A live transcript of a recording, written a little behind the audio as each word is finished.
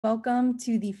Welcome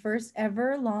to the first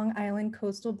ever Long Island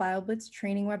Coastal Bioblitz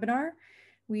training webinar.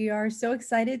 We are so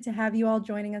excited to have you all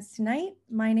joining us tonight.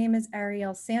 My name is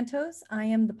Ariel Santos. I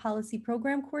am the Policy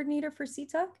Program Coordinator for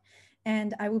CTUC,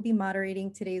 and I will be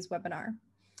moderating today's webinar.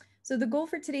 So the goal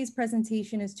for today's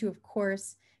presentation is to, of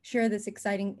course, share this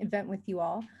exciting event with you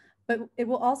all, but it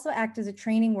will also act as a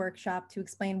training workshop to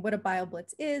explain what a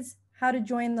BioBlitz is, how to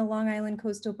join the Long Island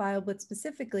Coastal Bioblitz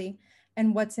specifically,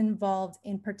 and what's involved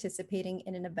in participating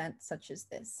in an event such as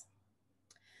this.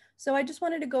 So I just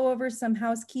wanted to go over some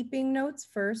housekeeping notes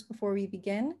first before we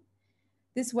begin.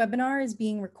 This webinar is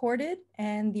being recorded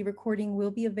and the recording will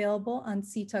be available on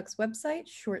CTUC's website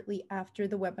shortly after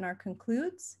the webinar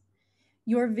concludes.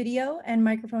 Your video and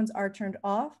microphones are turned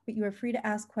off, but you are free to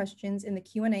ask questions in the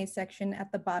Q&A section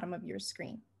at the bottom of your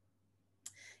screen.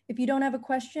 If you don't have a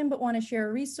question but want to share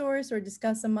a resource or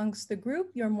discuss amongst the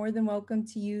group, you're more than welcome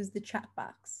to use the chat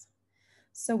box.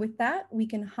 So with that, we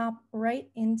can hop right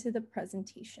into the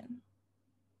presentation.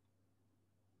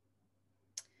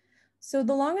 So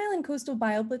the Long Island Coastal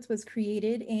Bioblitz was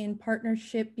created in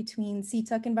partnership between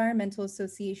CTUC Environmental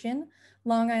Association,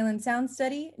 Long Island Sound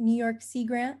Study, New York Sea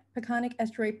Grant, Peconic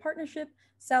Estuary Partnership,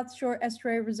 South Shore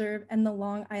Estuary Reserve, and the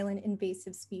Long Island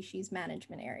Invasive Species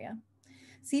Management Area.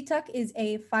 CTUC is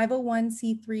a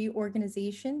 501c3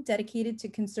 organization dedicated to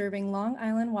conserving Long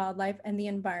Island wildlife and the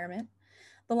environment.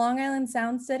 The Long Island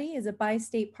Sound Study is a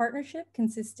bi-state partnership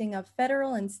consisting of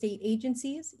federal and state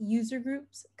agencies, user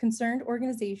groups, concerned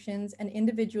organizations, and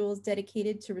individuals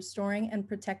dedicated to restoring and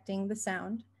protecting the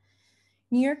sound.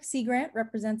 New York Sea Grant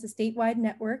represents a statewide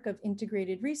network of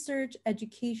integrated research,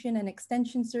 education, and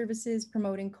extension services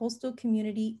promoting coastal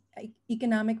community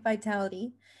economic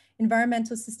vitality,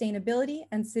 environmental sustainability,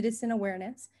 and citizen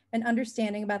awareness, and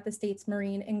understanding about the state's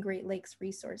marine and Great Lakes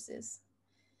resources.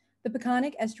 The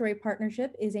Peconic Estuary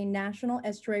Partnership is a national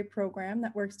estuary program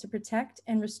that works to protect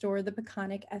and restore the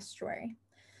Peconic Estuary.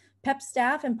 PEP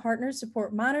staff and partners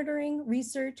support monitoring,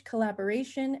 research,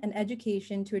 collaboration, and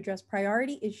education to address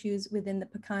priority issues within the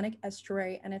Peconic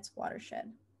Estuary and its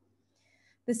watershed.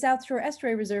 The South Shore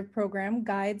Estuary Reserve Program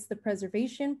guides the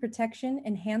preservation, protection,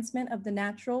 enhancement of the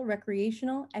natural,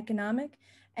 recreational, economic,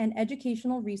 and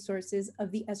educational resources of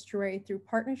the estuary through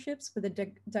partnerships with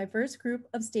a diverse group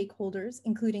of stakeholders,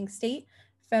 including state,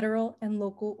 federal, and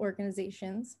local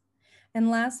organizations. And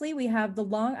lastly, we have the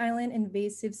Long Island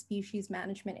Invasive Species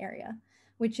Management Area,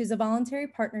 which is a voluntary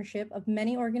partnership of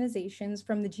many organizations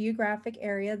from the geographic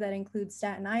area that includes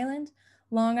Staten Island,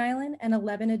 Long Island, and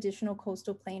 11 additional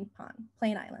coastal plain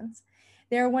islands.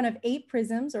 They are one of 8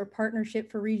 PRISMs, or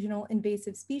Partnership for Regional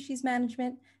Invasive Species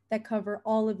Management, that cover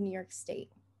all of New York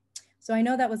State. So I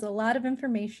know that was a lot of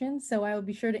information, so I will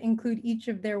be sure to include each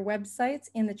of their websites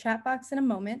in the chat box in a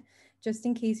moment, just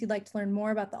in case you'd like to learn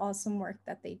more about the awesome work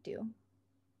that they do.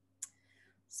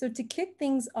 So to kick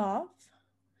things off,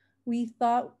 we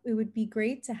thought it would be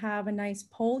great to have a nice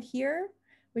poll here,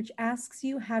 which asks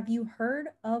you, have you heard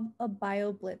of a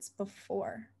BioBlitz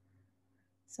before?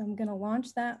 So I'm gonna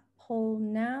launch that poll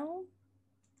now.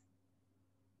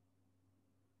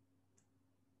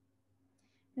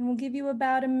 And we'll give you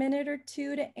about a minute or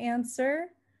two to answer.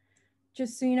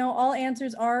 Just so you know, all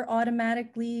answers are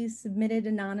automatically submitted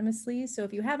anonymously. So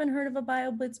if you haven't heard of a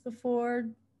BioBlitz before,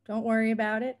 don't worry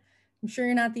about it. I'm sure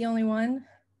you're not the only one,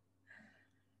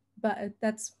 but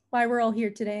that's why we're all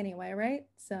here today anyway, right?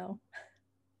 So.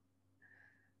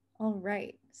 All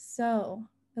right, so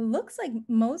it looks like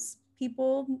most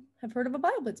people have heard of a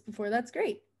BioBlitz before. That's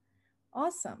great.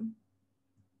 Awesome.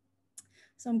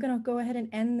 So I'm gonna go ahead and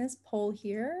end this poll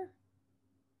here.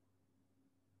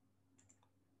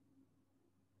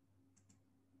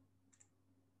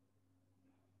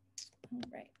 All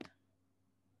right.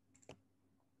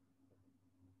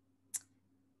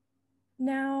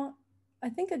 Now, I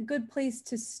think a good place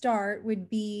to start would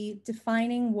be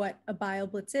defining what a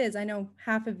BioBlitz is. I know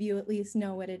half of you at least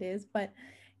know what it is, but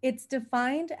it's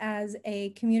defined as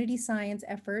a community science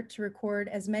effort to record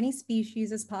as many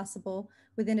species as possible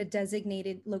within a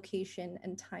designated location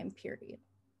and time period.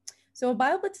 So a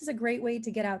BioBlitz is a great way to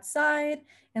get outside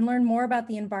and learn more about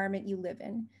the environment you live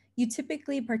in. You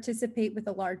typically participate with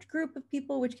a large group of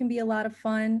people, which can be a lot of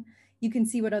fun. You can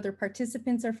see what other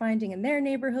participants are finding in their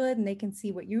neighborhood, and they can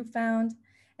see what you found.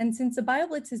 And since a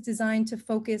BioBlitz is designed to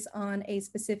focus on a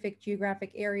specific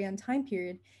geographic area and time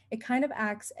period, it kind of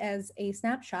acts as a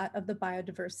snapshot of the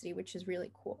biodiversity, which is really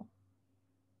cool.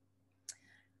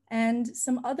 And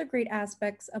some other great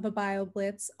aspects of a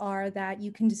BioBlitz are that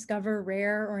you can discover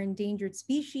rare or endangered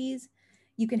species,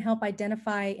 you can help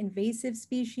identify invasive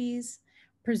species,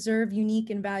 preserve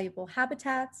unique and valuable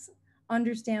habitats,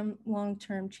 understand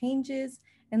long-term changes,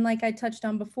 And like I touched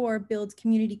on before, build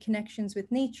community connections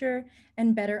with nature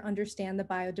and better understand the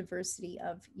biodiversity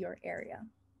of your area.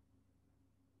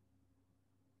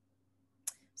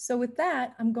 So with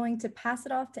that, I'm going to pass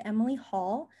it off to Emily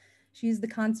Hall. She's the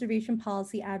conservation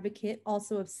policy advocate,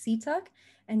 also of CTUC,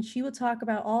 and she will talk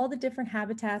about all the different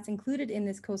habitats included in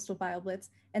this coastal bioblitz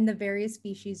and the various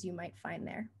species you might find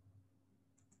there.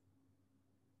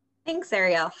 Thanks,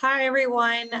 Ariel. Hi,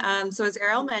 everyone. So as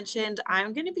Ariel mentioned,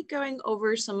 I'm going to be going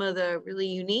over some of the really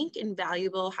unique and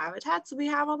valuable habitats that we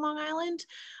have on Long Island,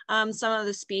 some of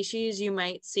the species you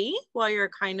might see while you're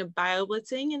kind of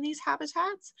bioblitzing in these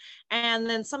habitats, and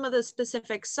then some of the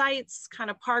specific sites, kind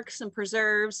of parks and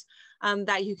preserves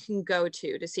that you can go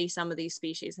to see some of these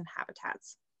species and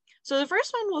habitats. So the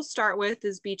first one we'll start with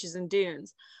is beaches and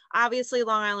dunes. Obviously,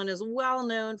 Long Island is well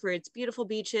known for its beautiful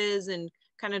beaches and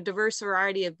kind of diverse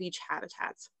variety of beach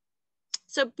habitats.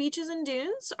 So beaches and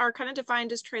dunes are kind of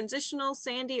defined as transitional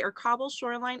sandy or cobble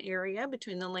shoreline area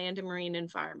between the land and marine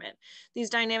environment.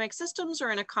 These dynamic systems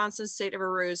are in a constant state of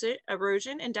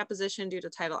erosion and deposition due to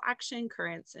tidal action,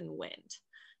 currents, and wind.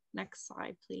 Next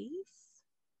slide, please.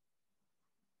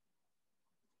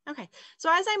 Okay, so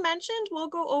as I mentioned, we'll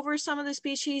go over some of the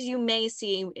species you may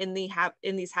see in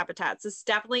these habitats. This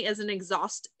definitely isn't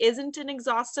an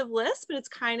exhaustive list, but it's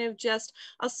kind of just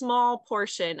a small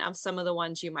portion of some of the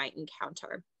ones you might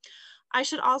encounter. I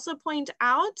should also point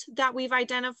out that we've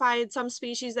identified some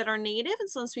species that are native and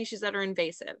some species that are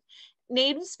invasive.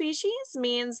 Native species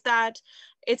means that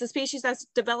it's a species that's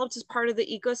developed as part of the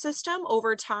ecosystem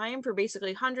over time for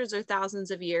basically hundreds or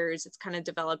thousands of years. It's kind of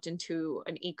developed into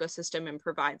an ecosystem and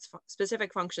provides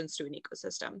specific functions to an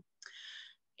ecosystem.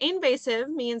 Invasive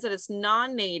means that it's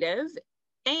non-native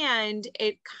and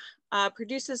it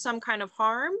produces some kind of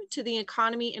harm to the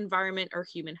economy, environment, or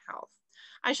human health.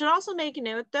 I should also make a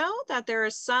note, though, that there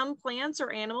are some plants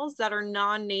or animals that are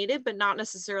non-native, but not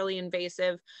necessarily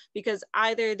invasive, because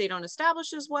either they don't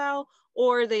establish as well,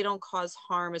 or they don't cause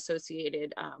harm that's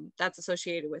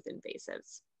associated with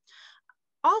invasives.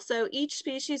 Also, each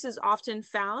species is often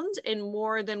found in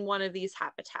more than one of these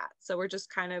habitats. So we're just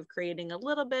kind of creating a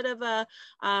little bit of a,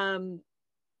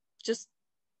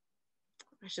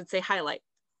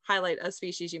 highlight a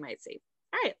species you might see.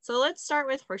 All right, so let's start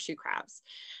with horseshoe crabs.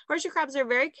 Horseshoe crabs are a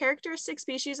very characteristic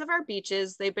species of our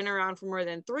beaches. They've been around for more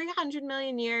than 300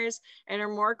 million years and are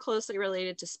more closely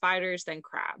related to spiders than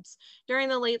crabs. During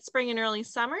the late spring and early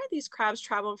summer, these crabs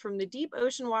travel from the deep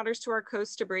ocean waters to our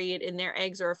coast to breed, and their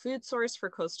eggs are a food source for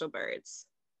coastal birds.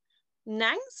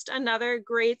 Next, another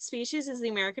great species is the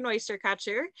American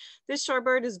oystercatcher. This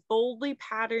shorebird is boldly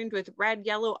patterned with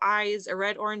red-yellow eyes, a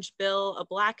red-orange bill, a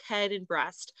black head and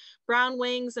breast, brown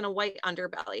wings, and a white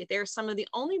underbelly. They are some of the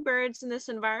only birds in this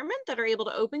environment that are able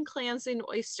to open clams and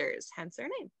oysters, hence their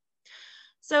name.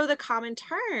 So the common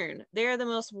tern, they are the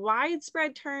most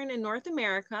widespread tern in North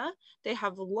America. They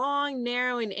have long,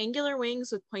 narrow, and angular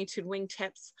wings with pointed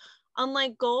wingtips.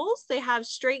 Unlike gulls, they have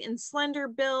straight and slender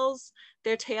bills.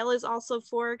 Their tail is also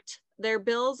forked. Their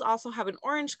bills also have an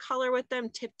orange color with them,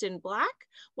 tipped in black,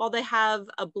 while they have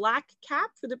a black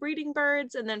cap for the breeding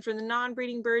birds, and then for the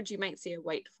non-breeding birds, you might see a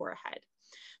white forehead.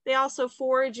 They also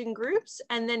forage in groups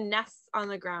and then nest on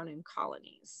the ground in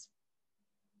colonies.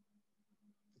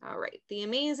 All right, the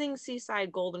amazing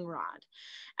seaside goldenrod.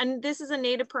 And this is a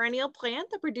native perennial plant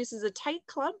that produces a tight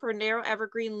clump or narrow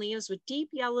evergreen leaves with deep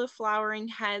yellow flowering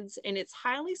heads, and it's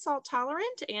highly salt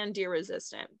tolerant and deer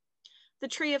resistant. The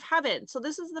tree of heaven. So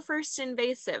this is the first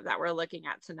invasive that we're looking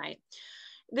at tonight.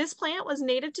 This plant was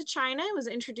native to China. It was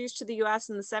introduced to the US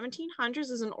in the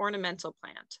 1700s as an ornamental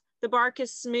plant. The bark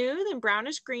is smooth and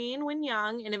brownish green when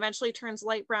young and eventually turns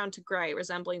light brown to gray,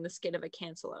 resembling the skin of a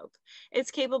cantaloupe. It's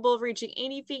capable of reaching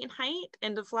 80 feet in height,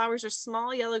 and the flowers are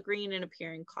small, yellow-green, and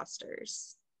appear in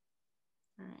clusters.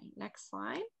 All right, next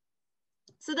slide.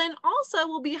 So then also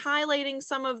we'll be highlighting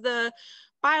some of the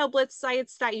BioBlitz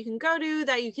sites that you can go to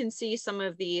that you can see some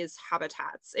of these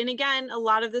habitats. And again, a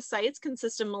lot of the sites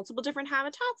consist of multiple different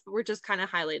habitats, but we're just kind of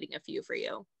highlighting a few for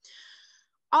you.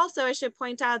 Also, I should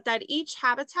point out that each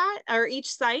habitat or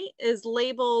each site is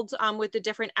labeled with the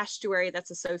different estuary that's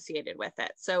associated with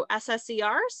it. So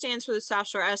SSER stands for the South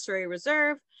Shore Estuary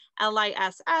Reserve,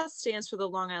 LISS stands for the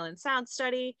Long Island Sound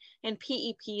Study, and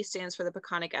PEP stands for the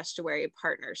Peconic Estuary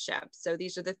Partnership. So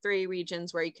these are the three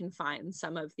regions where you can find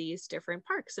some of these different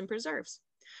parks and preserves.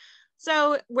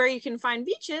 So where you can find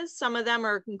beaches, some of them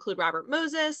include Robert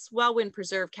Moses, Wellwind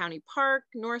Preserve County Park,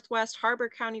 Northwest Harbor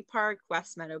County Park,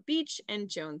 West Meadow Beach, and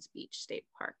Jones Beach State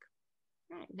Park.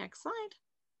 All right, next slide.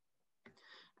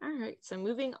 All right, so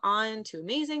moving on to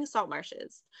amazing salt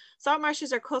marshes. Salt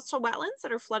marshes are coastal wetlands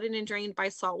that are flooded and drained by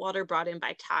salt water brought in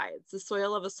by tides. The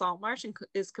soil of a salt marsh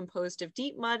is composed of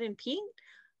deep mud and peat,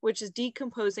 which is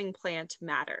decomposing plant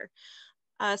matter.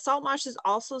 Salt marshes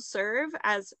also serve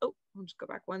as, oh, I'll just go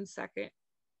back one second.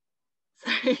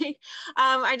 Sorry.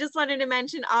 I just wanted to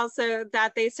mention also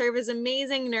that they serve as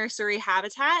amazing nursery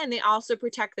habitat, and they also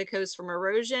protect the coast from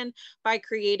erosion by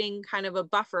creating kind of a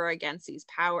buffer against these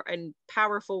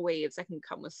powerful waves that can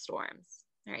come with storms.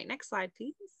 All right, next slide,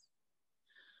 please.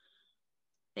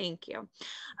 Thank you.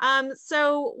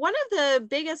 So one of the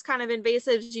biggest kind of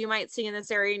invasives you might see in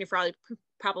this area, and you're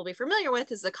probably familiar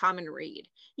with, is the common reed.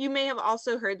 You may have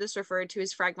also heard this referred to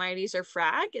as Phragmites or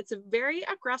frag. It's a very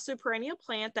aggressive perennial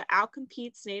plant that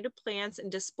outcompetes native plants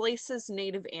and displaces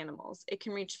native animals. It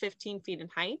can reach 15 feet in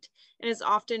height and is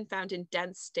often found in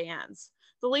dense stands.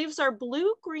 The leaves are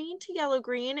blue-green to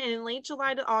yellow-green, and in late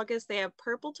July to August, they have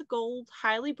purple to gold,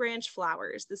 highly branched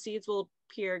flowers. The seeds will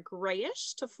appear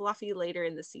grayish to fluffy later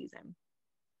in the season.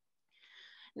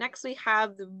 Next, we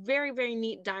have the very, very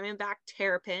neat diamondback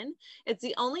terrapin. It's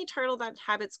the only turtle that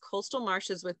inhabits coastal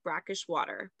marshes with brackish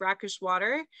water. Brackish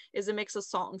water is a mix of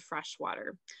salt and fresh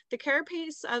water. The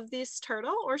carapace of this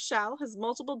turtle or shell has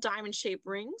multiple diamond-shaped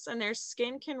rings, and their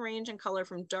skin can range in color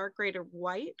from dark gray to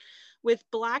white with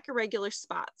black irregular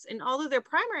spots. And although their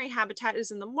primary habitat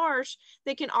is in the marsh,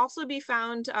 they can also be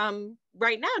found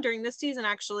right now during this season,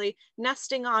 actually,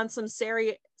 nesting on some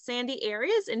sandy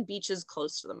areas and beaches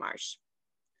close to the marsh.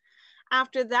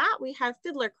 After that, we have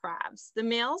fiddler crabs. The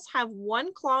males have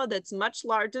one claw that's much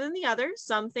larger than the other,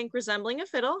 some think resembling a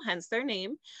fiddle, hence their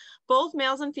name. Both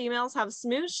males and females have a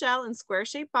smooth shell and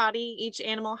square-shaped body. Each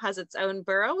animal has its own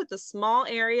burrow with a small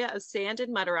area of sand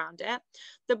and mud around it.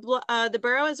 The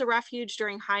burrow is a refuge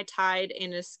during high tide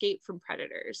and an escape from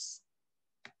predators.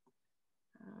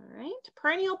 All right,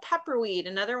 perennial pepperweed,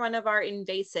 another one of our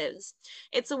invasives.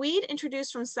 It's a weed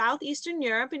introduced from southeastern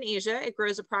Europe and Asia. It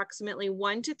grows approximately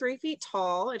 1 to 3 feet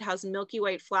tall. It has milky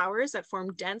white flowers that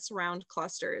form dense round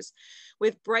clusters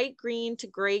with bright green to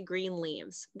gray-green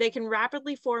leaves. They can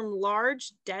rapidly form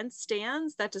large, dense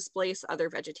stands that displace other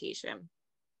vegetation.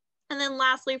 And then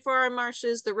lastly, for our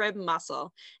marshes, the red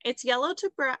mussel. It's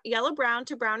yellow-brown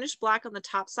to brownish black on the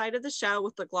top side of the shell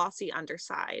with the glossy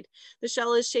underside. The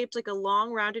shell is shaped like a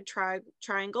long rounded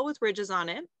triangle with ridges on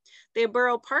it. They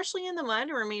burrow partially in the mud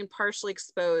and remain partially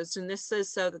exposed, and this is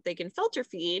so that they can filter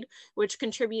feed, which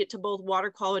contribute to both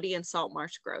water quality and salt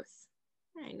marsh growth.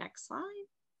 All right, next slide.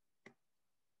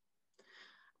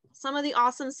 Some of the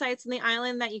awesome sites in the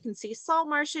island that you can see salt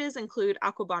marshes include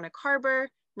Aquabonic Harbor,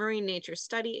 Marine Nature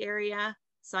Study Area,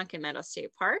 Sunken Meadow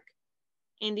State Park,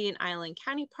 Indian Island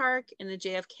County Park, and the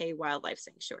JFK Wildlife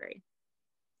Sanctuary.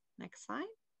 Next slide.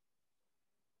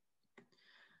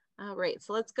 All right,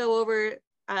 so let's go over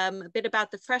a bit about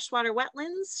the freshwater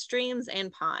wetlands, streams,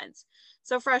 and ponds.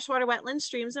 So freshwater wetlands,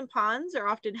 streams, and ponds are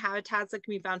often habitats that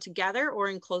can be found together or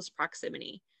in close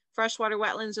proximity. Freshwater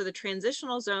wetlands are the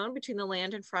transitional zone between the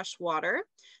land and fresh water.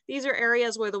 These are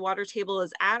areas where the water table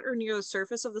is at or near the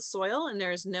surface of the soil and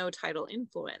there is no tidal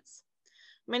influence.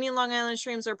 Many Long Island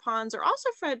streams or ponds are also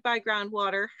fed by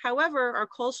groundwater. However, our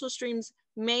coastal streams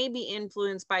may be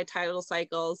influenced by tidal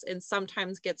cycles and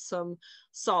sometimes get some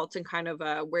salt in kind of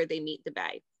where they meet the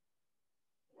bay.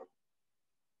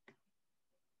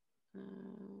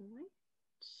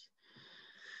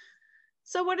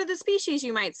 So what are the species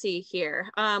you might see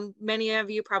here? Many of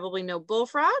you probably know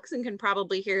bullfrogs and can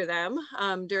probably hear them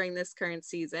during this current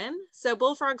season. So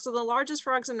bullfrogs are the largest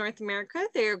frogs in North America.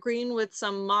 They are green with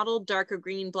some mottled darker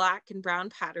green, black, and brown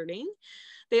patterning.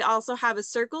 They also have a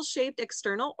circle-shaped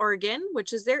external organ,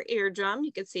 which is their eardrum.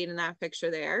 You can see it in that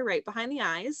picture there, right behind the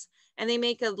eyes. And they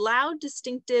make a loud,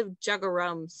 distinctive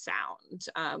juggarum sound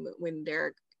when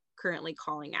they're currently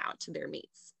calling out to their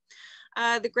mates.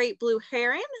 The great blue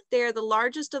heron, they're the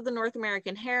largest of the North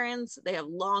American herons. They have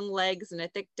long legs and a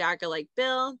thick dagger-like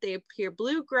bill. They appear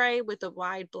blue-gray with a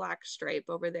wide black stripe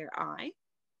over their eye.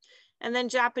 And then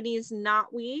Japanese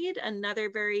knotweed, another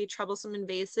very troublesome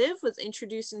invasive, was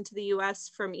introduced into the US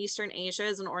from Eastern Asia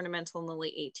as an ornamental in the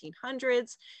late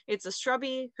 1800s. It's a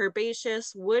shrubby,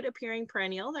 herbaceous, wood-appearing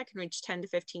perennial that can reach 10 to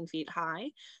 15 feet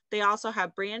high. They also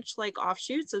have branch-like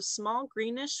offshoots of small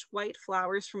greenish white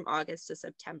flowers from August to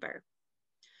September.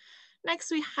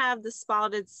 Next, we have the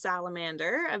spotted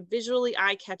salamander, a visually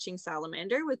eye-catching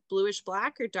salamander with bluish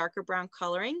black or darker brown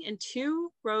coloring and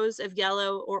 2 rows of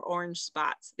yellow or orange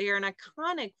spots. They are an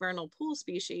iconic vernal pool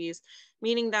species,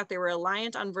 meaning that they were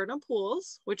reliant on vernal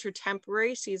pools, which are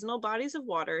temporary seasonal bodies of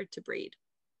water, to breed.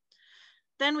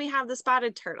 Then we have the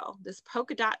spotted turtle. This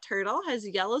polka dot turtle has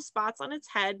yellow spots on its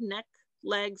head, neck,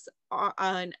 legs,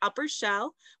 an upper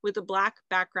shell with a black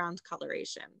background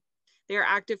coloration. They are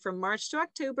active from March to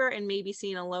October and may be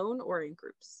seen alone or in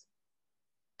groups.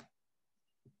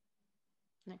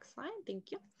 Next slide,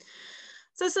 thank you.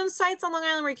 So some sites on Long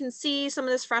Island where you can see some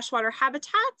of this freshwater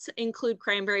habitat include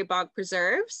Cranberry Bog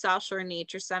Preserve, South Shore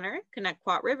Nature Center,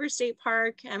 Connecticut River State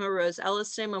Park, Emma Rose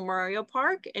Elliston Memorial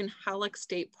Park, and Halleck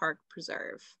State Park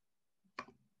Preserve.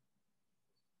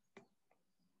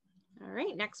 All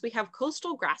right, next we have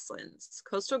coastal grasslands.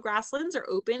 Coastal grasslands are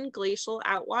open glacial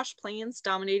outwash plains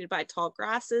dominated by tall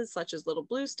grasses such as little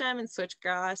bluestem and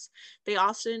switchgrass. They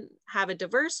often have a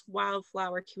diverse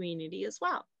wildflower community as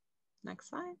well. Next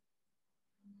slide.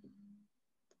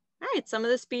 All right, some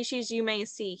of the species you may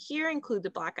see here include the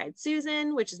black-eyed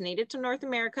Susan, which is native to North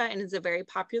America and is a very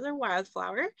popular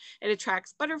wildflower. It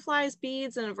attracts butterflies,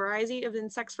 bees, and a variety of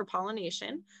insects for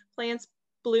pollination. Plants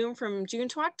bloom from June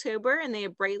to October, and they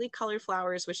have brightly colored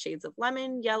flowers with shades of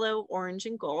lemon, yellow, orange,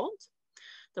 and gold.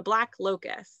 The black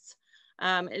locust.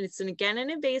 It's again an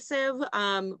invasive.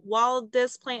 While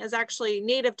this plant is actually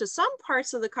native to some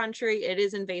parts of the country, it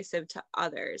is invasive to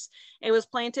others. It was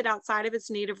planted outside of its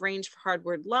native range for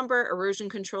hardwood lumber, erosion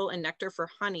control, and nectar for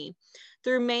honey.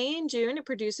 Through May and June, it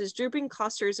produces drooping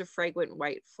clusters of fragrant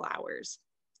white flowers.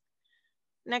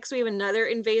 Next, we have another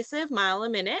invasive, Mile a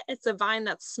Minute. It's a vine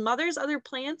that smothers other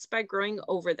plants by growing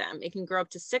over them. It can grow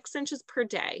up to 6 inches per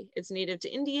day. It's native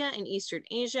to India and Eastern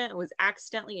Asia and was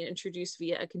accidentally introduced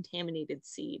via a contaminated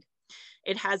seed.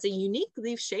 It has a unique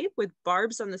leaf shape with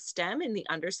barbs on the stem and the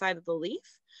underside of the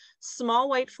leaf. Small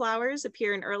white flowers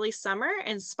appear in early summer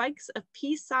and spikes of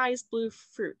pea-sized blue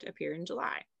fruit appear in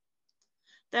July.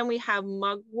 Then we have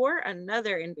mugwort,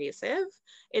 another invasive.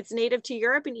 It's native to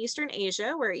Europe and Eastern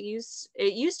Asia, where it used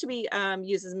to be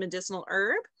used as a medicinal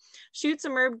herb. Shoots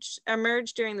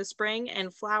emerge during the spring,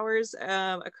 and flowers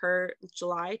occur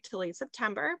July to late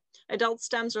September. Adult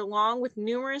stems are long with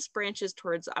numerous branches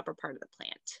towards the upper part of the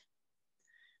plant.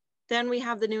 Then we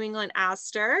have the New England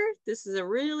aster. This is a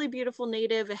really beautiful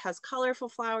native. It has colorful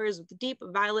flowers with deep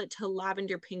violet to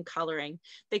lavender pink coloring.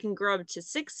 They can grow up to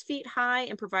 6 feet high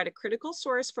and provide a critical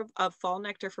source of fall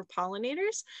nectar for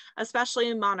pollinators, especially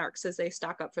in monarchs as they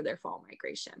stock up for their fall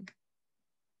migration.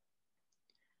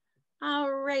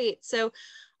 All right, so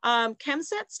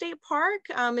Kempsett State Park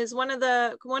is one of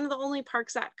the only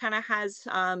parks that kind of has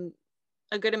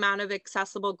a good amount of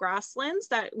accessible grasslands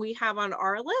that we have on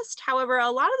our list. However,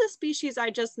 a lot of the species I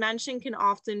just mentioned can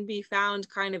often be found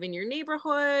kind of in your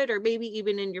neighborhood or maybe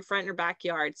even in your front or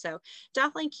backyard. So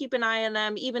definitely keep an eye on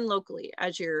them, even locally,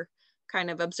 as you're kind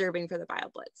of observing for the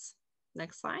BioBlitz.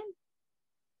 Next slide.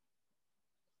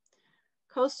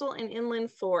 Coastal and inland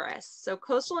forests. So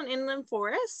coastal and inland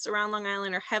forests around Long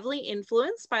Island are heavily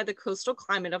influenced by the coastal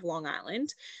climate of Long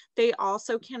Island. They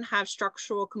also can have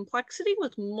structural complexity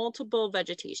with multiple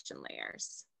vegetation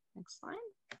layers. Next slide.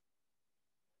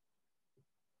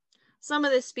 Some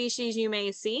of the species you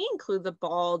may see include the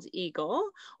bald eagle.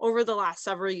 Over the last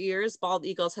several years, bald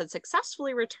eagles had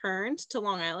successfully returned to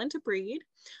Long Island to breed.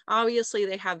 Obviously,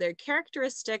 they have their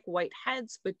characteristic white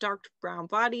heads with dark brown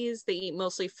bodies. They eat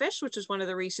mostly fish, which is one of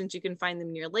the reasons you can find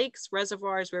them near lakes,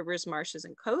 reservoirs, rivers, marshes,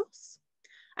 and coasts.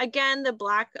 Again, the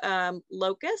black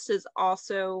locust is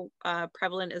also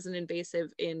prevalent as an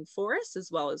invasive in forests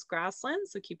as well as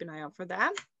grasslands, so keep an eye out for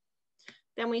that.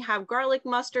 Then we have garlic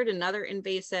mustard, another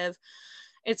invasive.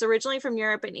 It's originally from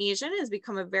Europe and Asia and has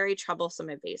become a very troublesome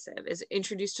invasive. It's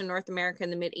introduced to North America in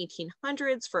the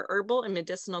mid-1800s for herbal and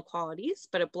medicinal qualities,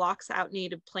 but it blocks out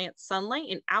native plant sunlight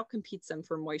and outcompetes them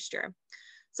for moisture.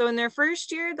 So in their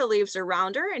first year, the leaves are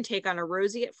rounder and take on a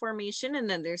roseate formation. And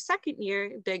then their second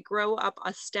year, they grow up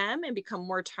a stem and become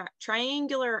more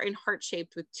triangular and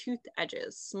heart-shaped with toothed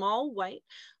edges. Small white,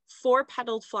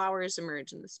 4-petaled flowers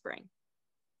emerge in the spring.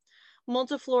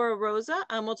 Multiflora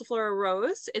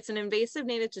rose, it's an invasive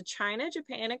native to China,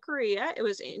 Japan, and Korea. It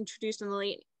was introduced in the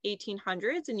late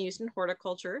 1800s and used in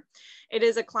horticulture. It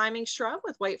is a climbing shrub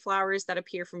with white flowers that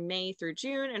appear from May through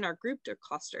June and are grouped or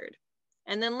clustered.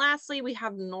 And then lastly, we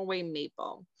have Norway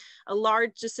maple, a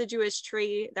large deciduous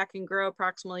tree that can grow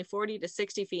approximately 40 to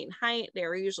 60 feet in height. They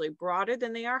are usually broader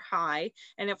than they are high,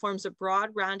 and it forms a broad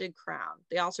rounded crown.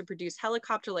 They also produce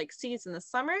helicopter-like seeds in the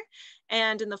summer,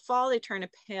 and in the fall, they turn a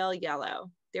pale yellow.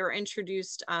 They were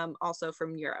introduced also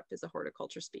from Europe as a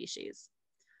horticulture species.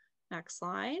 Next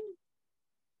slide.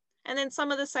 And then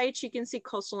some of the sites you can see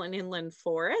coastal and inland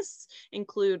forests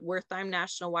include Wertheim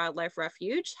National Wildlife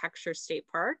Refuge, Heckscher State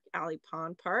Park, Alley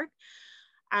Pond Park,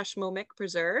 Ashmomick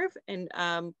Preserve, and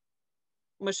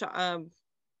Mashomick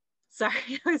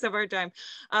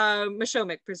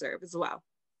Preserve as well.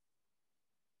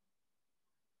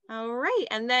 All right,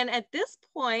 and then at this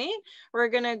point, we're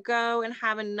gonna go and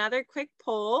have another quick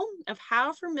poll of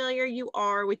how familiar you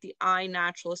are with the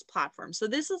iNaturalist platform. So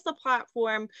this is the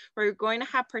platform where you're going to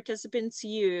have participants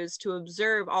use to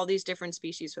observe all these different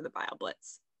species for the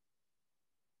BioBlitz.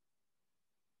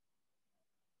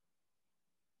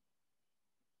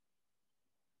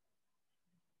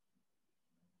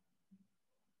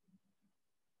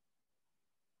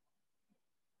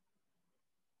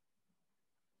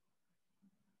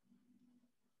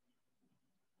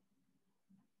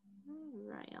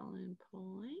 All right, Ellen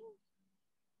pulling.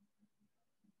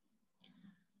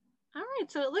 All right,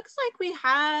 so it looks like we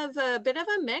have a bit of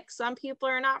a mix. Some people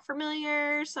are not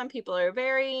familiar, some people are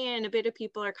very, and a bit of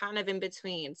people are kind of in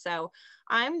between. So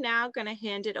I'm now going to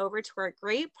hand it over to our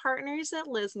great partners at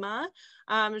LISMA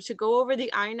to go over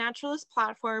the iNaturalist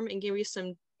platform and give you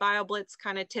some BioBlitz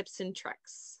kind of tips and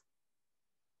tricks.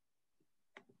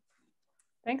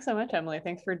 Thanks so much, Emily.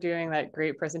 Thanks for doing that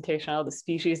great presentation on all the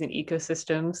species and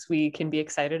ecosystems we can be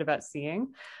excited about seeing.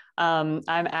 I'm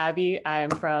Abby.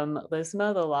 I'm from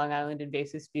LISMA, the Long Island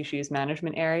Invasive Species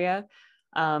Management Area.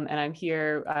 And I'm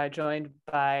here joined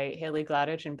by Haley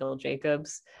Gladich and Bill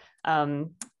Jacobs.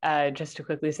 Just to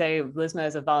quickly say, LISMA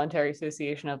is a voluntary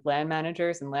association of land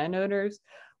managers and landowners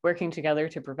working together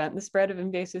to prevent the spread of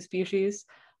invasive species.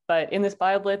 But in this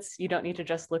BioBlitz, you don't need to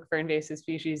just look for invasive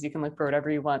species. You can look for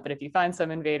whatever you want. But if you find some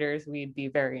invaders, we'd be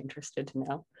very interested to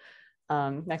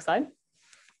know. Next slide.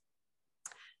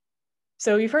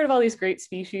 So you've heard of all these great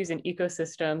species and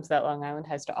ecosystems that Long Island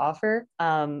has to offer,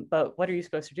 but what are you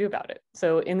supposed to do about it?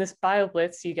 So in this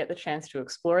BioBlitz, you get the chance to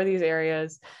explore these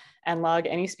areas and log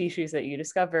any species that you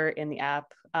discover in the app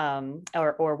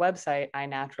or website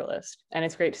iNaturalist. And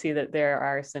it's great to see that there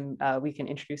are some, we can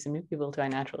introduce some new people to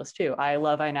iNaturalist too. I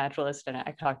love iNaturalist and I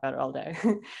can talk about it all day.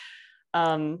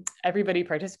 Everybody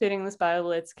participating in this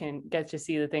BioBlitz can get to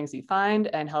see the things you find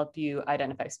and help you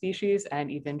identify species and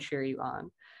even cheer you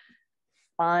on.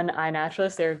 On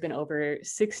iNaturalist, there have been over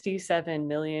 67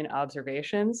 million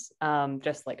observations,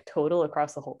 just like total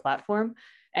across the whole platform.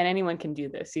 And anyone can do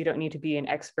this. You don't need to be an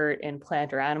expert in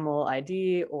plant or animal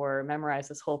ID or memorize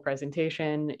this whole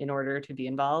presentation in order to be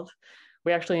involved.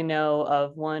 We actually know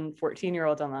of one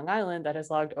 14-year-old on Long Island that has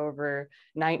logged over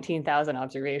 19,000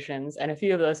 observations, and a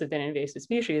few of those have been invasive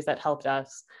species that helped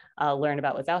us learn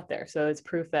about what's out there. So it's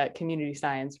proof that community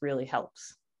science really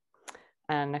helps.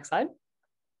 And next slide.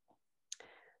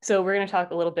 So we're going to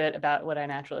talk a little bit about what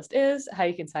iNaturalist is, how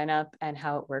you can sign up, and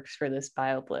how it works for this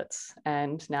BioBlitz.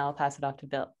 And now I'll pass it off to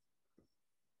Bill.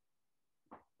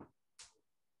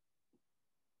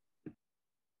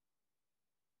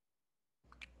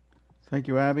 Thank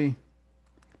you, Abby.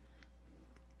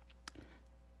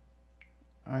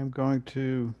 I'm going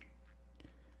to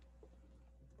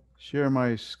share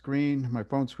my screen, my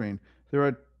phone screen. There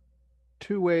are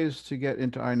two ways to get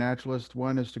into iNaturalist.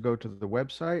 One is to go to the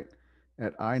website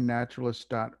at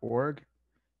inaturalist.org.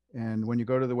 And when you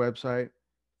go to the website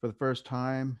for the first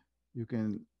time, you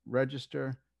can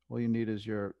register. All you need is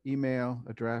your email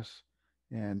address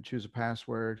and choose a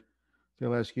password.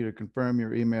 They'll ask you to confirm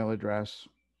your email address.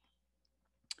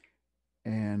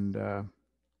 And then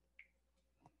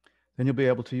you'll be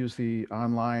able to use the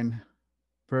online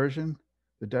version,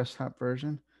 the desktop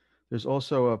version. There's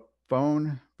also a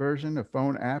phone version, a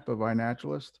phone app of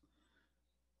iNaturalist.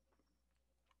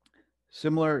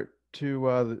 Similar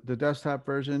to the desktop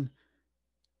version,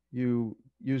 you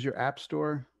use your app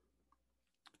store,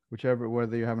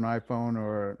 whether you have an iPhone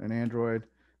or an Android,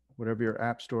 whatever your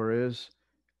app store is,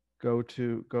 go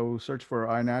search for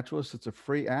iNaturalist. It's a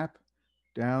free app.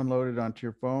 Download it onto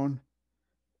your phone.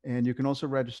 And you can also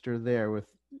register there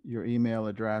with your email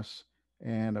address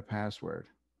and a password.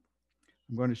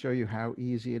 I'm going to show you how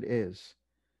easy it is.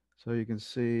 So you can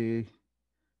see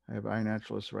I have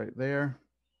iNaturalist right there.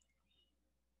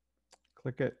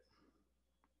 Click it.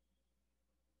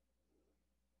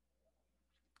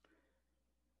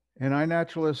 And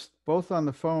iNaturalist, both on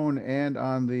the phone and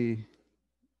on the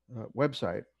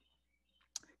website,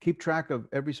 keep track of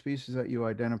every species that you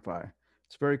identify.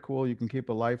 It's very cool. You can keep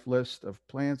a life list of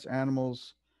plants,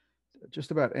 animals, just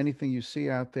about anything you see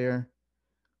out there.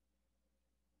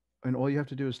 And all you have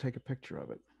to do is take a picture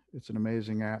of it. It's an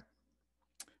amazing app.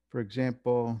 For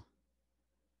example,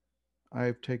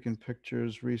 I've taken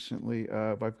pictures recently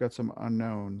of, I've got some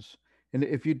unknowns. And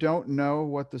if you don't know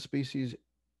what the species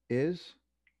is,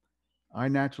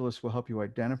 iNaturalist will help you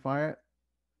identify it.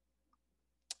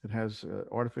 It has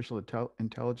artificial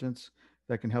intelligence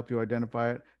that can help you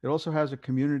identify it. It also has a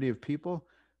community of people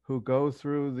who go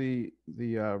through the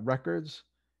records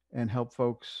and help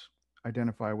folks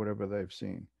identify whatever they've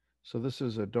seen. So this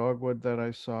is a dogwood that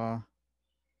I saw.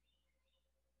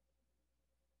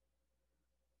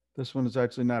 This one is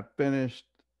actually not finished.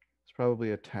 It's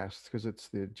probably a test because it's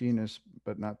the genus,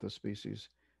 but not the species.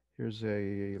 Here's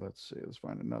a, let's see, let's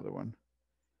find another one.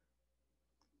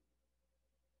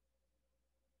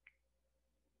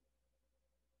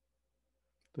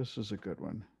 This is a good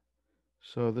one.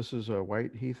 So this is a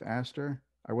white heath aster.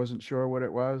 I wasn't sure what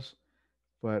it was,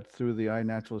 but through the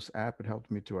iNaturalist app, it helped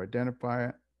me to identify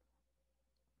it.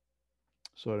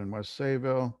 Saw it in West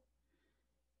Sayville.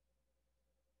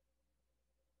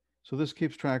 So this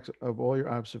keeps track of all your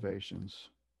observations.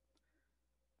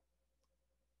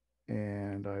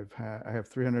 And I have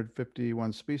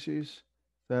 351 species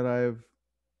that I've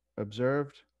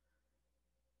observed.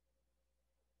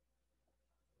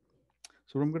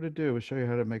 So what I'm going to do is show you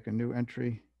how to make a new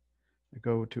entry. I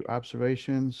go to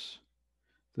observations,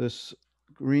 this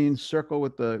green circle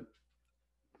with the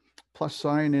plus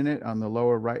sign in it on the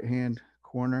lower right-hand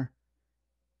corner.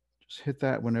 Just hit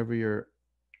that whenever you're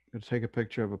going to take a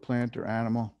picture of a plant or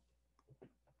animal.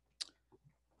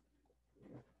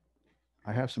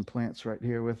 I have some plants right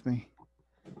here with me.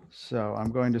 So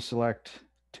I'm going to select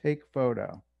take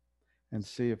photo and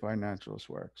see if iNaturalist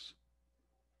works.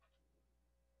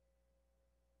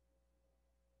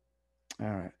 All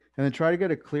right. And then try to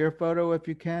get a clear photo if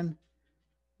you can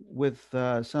with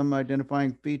some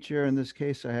identifying feature. In this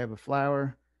case, I have a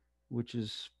flower, which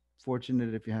is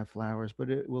fortunate if you have flowers, but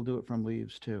it will do it from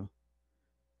leaves too.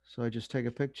 So I just take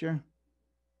a picture.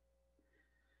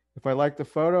 If I like the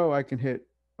photo, I can hit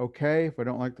OK. If I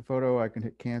don't like the photo, I can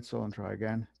hit cancel and try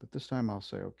again. But this time I'll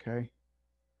say OK.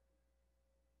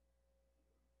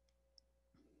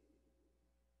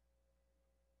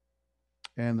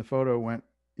 And the photo went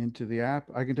into the app.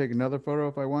 I can take another photo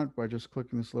if I want by just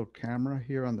clicking this little camera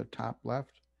here on the top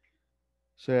left.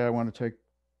 Say I want to take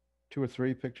 2 or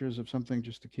 3 pictures of something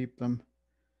just to keep them.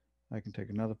 I can take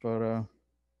another photo,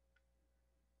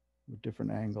 a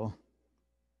different angle.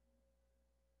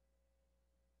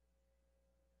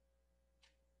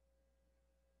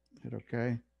 Hit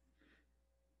OK.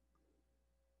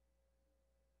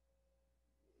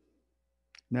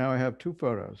 Now I have 2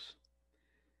 photos.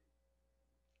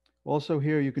 Also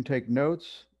here you can take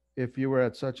notes. If you were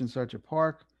at such and such a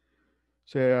park,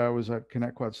 say I was at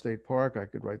Connecticut State Park, I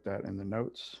could write that in the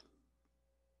notes.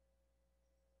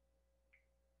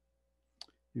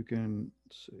 You can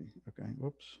see, okay,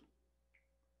 whoops.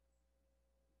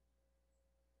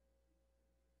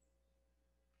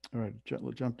 All right,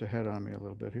 jumped ahead on me a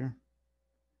little bit here.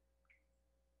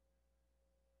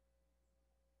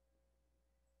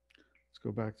 Let's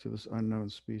go back to this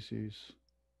unknown species.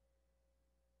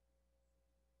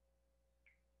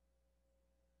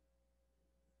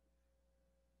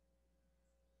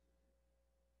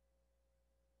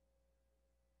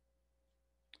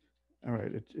 All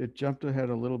right, it jumped ahead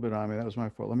a little bit on me. That was my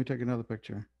fault. Let me take another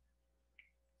picture.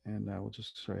 And we'll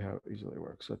just show you how easily it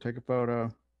works. So take a photo.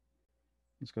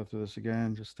 Let's go through this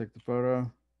again. Just take the photo.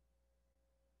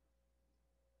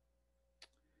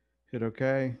 Hit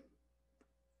OK.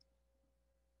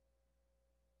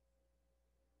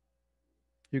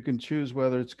 You can choose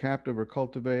whether it's captive or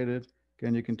cultivated.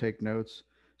 Again, you can take notes.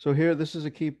 So here, this is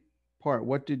a key part.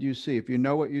 What did you see? If you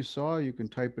know what you saw, you can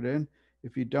type it in.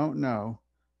 If you don't know,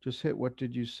 just hit what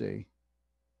did you see?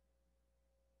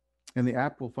 And the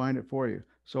app will find it for you.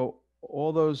 So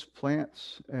all those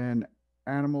plants and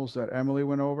animals that Emily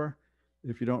went over,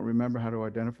 if you don't remember how to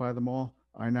identify them all,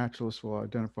 iNaturalist will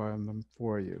identify them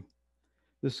for you.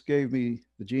 This gave me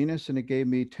the genus and it gave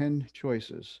me 10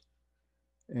 choices.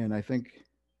 And I think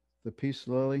the peace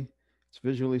lily, it's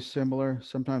visually similar.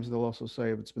 Sometimes they'll also say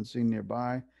if it's been seen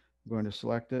nearby. I'm going to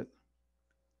select it.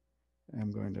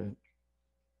 I'm going to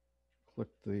click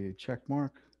the check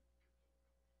mark.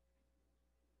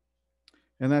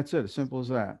 And that's it, as simple as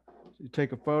that. You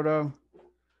take a photo,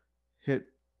 hit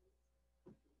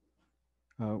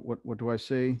what do I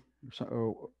see,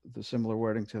 or the similar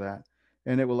wording to that,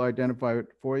 and it will identify it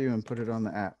for you and put it on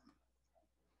the app.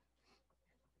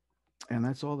 And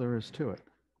that's all there is to it.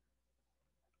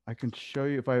 I can show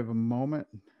you if I have a moment.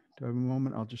 Do I have a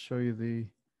moment? I'll just show you the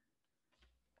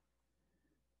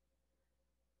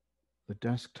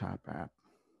desktop app.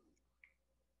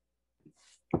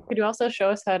 Could you also show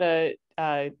us how to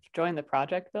join the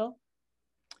project, Bill?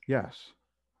 Yes.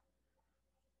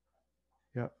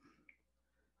 Yep.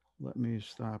 Let me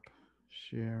stop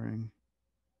sharing.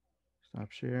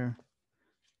 Stop share.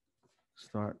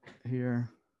 Start here.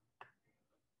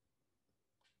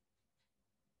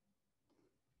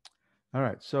 All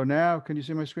right. So now, can you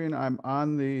see my screen? I'm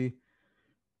on the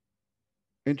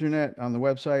internet, on the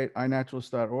website,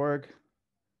 inaturalist.org.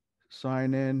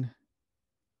 Sign in.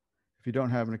 If you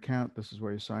don't have an account, this is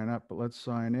where you sign up, but let's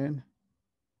sign in.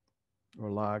 or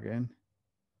log in.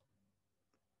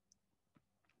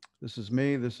 This is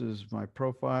me. This is my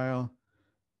profile.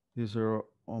 These are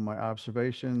all my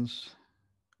observations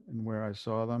and where I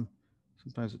saw them.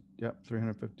 Sometimes, yep,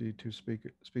 352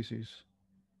 species.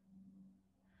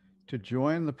 To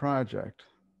join the project,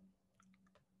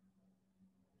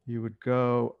 you would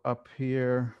go up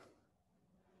here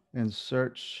and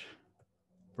search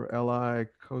for LI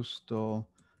Coastal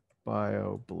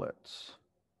Bioblitz.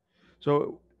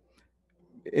 So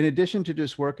in addition to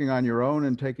just working on your own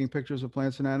and taking pictures of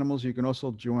plants and animals, you can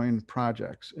also join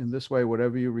projects. In this way,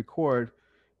 whatever you record,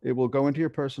 it will go into your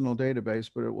personal database,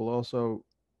 but it will also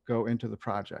go into the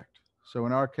project. So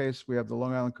in our case, we have the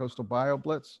Long Island Coastal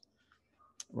Bioblitz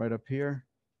right up here,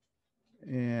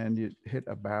 and you hit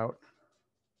about,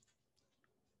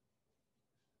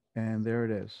 and there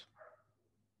it is.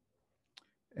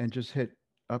 And just hit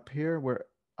up here where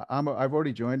I've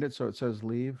already joined it, so it says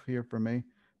leave here for me,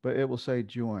 but it will say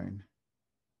join.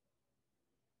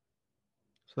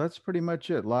 So that's pretty much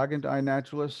it. Log into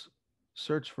iNaturalist,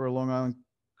 search for Long Island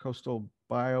Coastal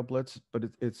Bioblitz, but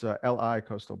it's a LI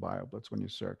Coastal Bioblitz when you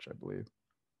search, I believe,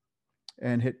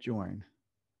 and hit join.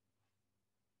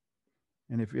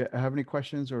 And if you have any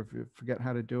questions or if you forget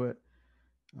how to do it,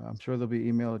 I'm sure there'll be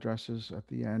email addresses at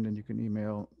the end, and you can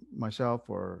email myself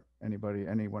or anybody,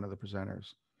 any one of the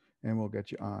presenters, and we'll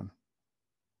get you on.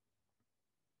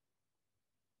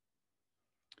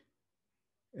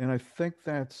 And I think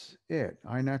that's it.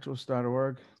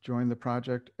 iNaturalist.org, join the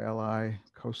project LI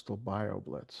Coastal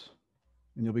Bioblitz,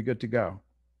 and you'll be good to go.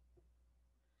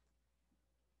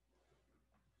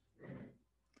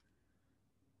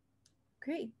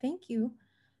 Great, thank you.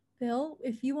 Bill,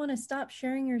 if you want to stop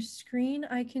sharing your screen,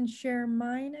 I can share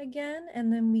mine again,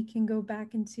 and then we can go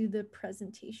back into the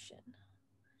presentation.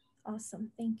 Awesome,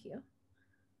 thank you.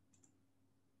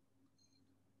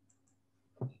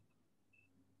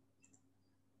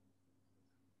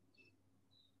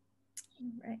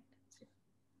 All right.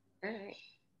 All right.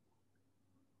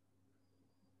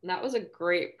 That was a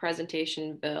great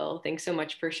presentation, Bill. Thanks so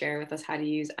much for sharing with us how to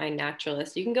use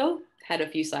iNaturalist. You can go ahead a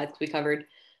few slides. We covered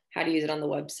how to use it on the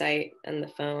website and the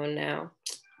phone now.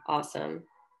 Awesome.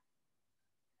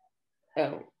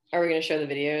 Oh, are we going to show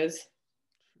the videos?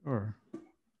 Sure.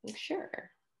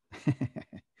 Sure.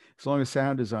 As long as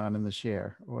sound is on and the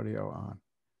share audio on.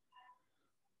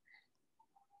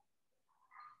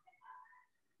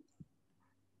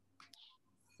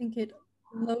 I think it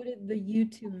loaded the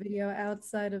YouTube video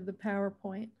outside of the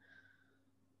PowerPoint.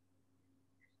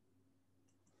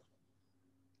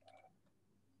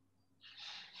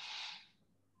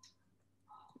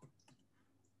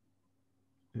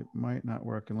 It might not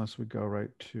work unless we go right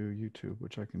to YouTube,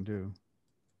 which I can do.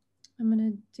 I'm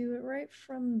going to do it right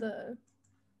from the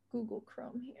Google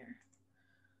Chrome here.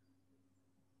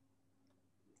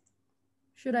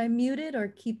 Should I mute it or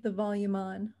keep the volume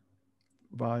on?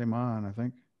 Volume on, I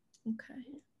think. Okay,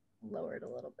 lower it a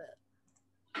little bit.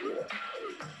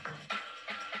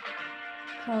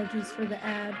 Apologies for the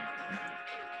ad.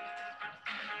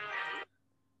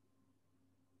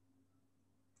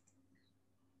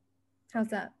 How's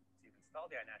that? So you've installed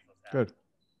the iNaturalist app. Good.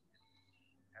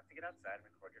 You have to get outside and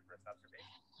record your first observation.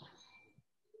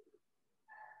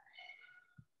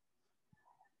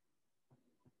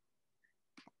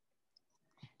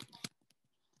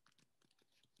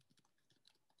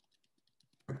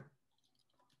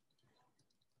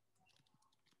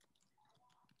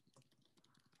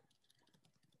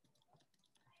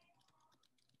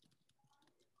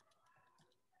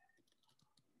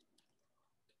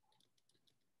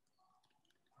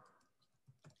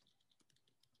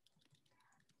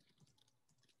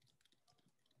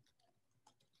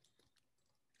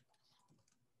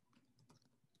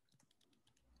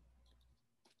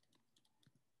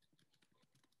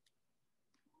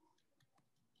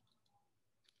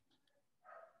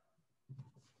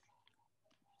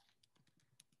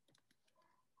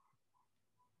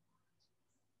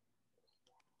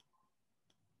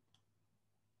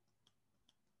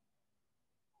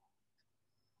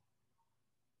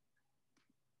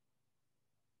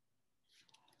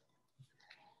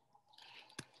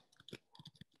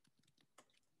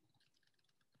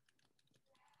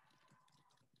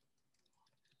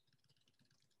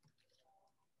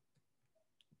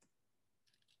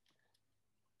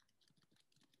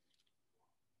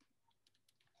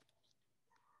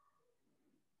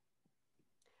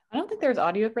 I don't think there's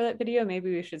audio for that video.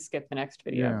 Maybe we should skip the next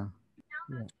video.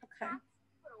 Yeah. Okay.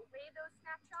 Put away those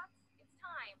snapshots. It's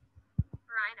time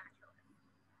for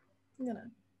iNaturalist. I'm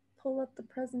gonna pull up the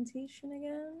presentation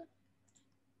again.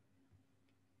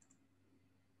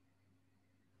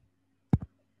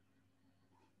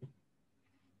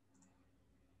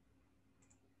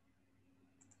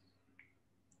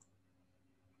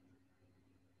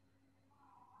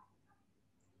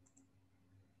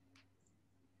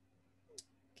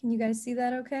 Can you guys see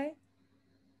that okay?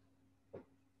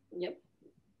 Yep.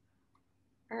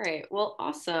 All right, well,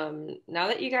 awesome. Now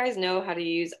that you guys know how to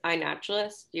use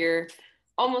iNaturalist, you're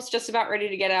almost just about ready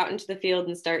to get out into the field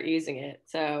and start using it.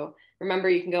 So remember,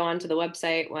 you can go onto the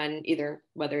website when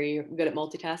whether you're good at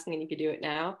multitasking and you can do it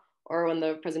now, or when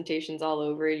the presentation's all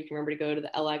over, you can remember to go to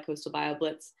the LI Coastal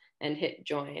Bioblitz and hit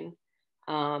join.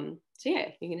 So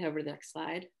yeah, you can head over to the next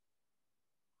slide.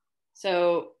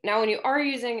 So now when you are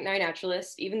using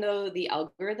iNaturalist, even though the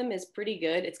algorithm is pretty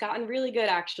good, it's gotten really good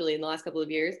actually in the last couple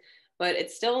of years, but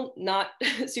it's still not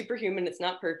superhuman, it's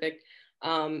not perfect.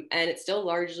 And it still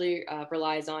largely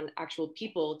relies on actual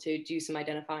people to do some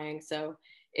identifying. So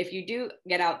if you do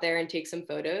get out there and take some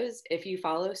photos, if you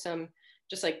follow some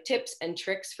just like tips and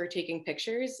tricks for taking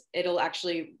pictures, it'll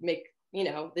actually make, you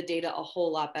know, the data a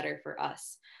whole lot better for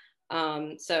us.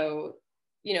 So,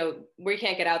 you know, we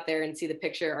can't get out there and see the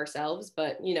picture ourselves,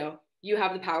 but, you know, you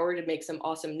have the power to make some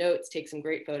awesome notes, take some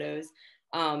great photos.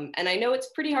 And I know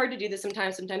it's pretty hard to do this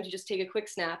sometimes. Sometimes you just take a quick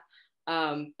snap.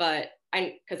 But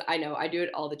because I know I do it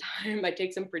all the time. I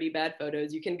take some pretty bad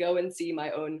photos. You can go and see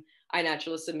my own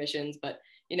iNaturalist submissions, but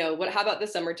you know, how about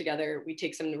this summer together, we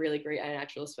take some really great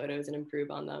iNaturalist photos and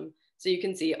improve on them. So you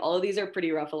can see all of these are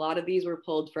pretty rough. A lot of these were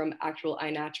pulled from actual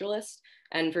iNaturalist,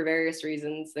 and for various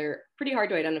reasons, they're pretty hard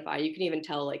to identify. You can even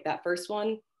tell like that first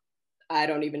one, I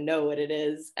don't even know what it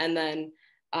is. And then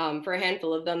for a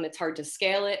handful of them, it's hard to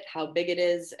scale it. How big it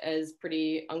is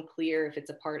pretty unclear if it's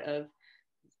a part of,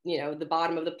 you know, the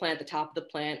bottom of the plant, the top of the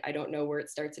plant. I don't know where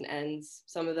it starts and ends.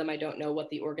 Some of them, I don't know what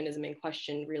the organism in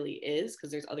question really is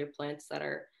because there's other plants that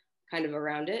are kind of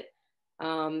around it.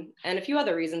 And a few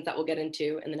other reasons that we'll get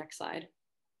into in the next slide.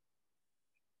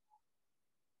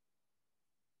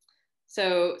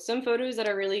 So some photos that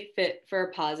are really fit for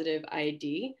a positive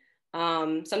ID.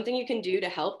 Something you can do to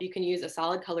help, you can use a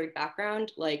solid colored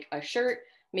background, like a shirt.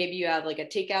 Maybe you have like a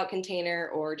takeout container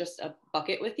or just a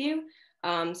bucket with you.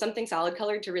 Something solid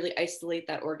colored to really isolate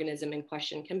that organism in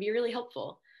question can be really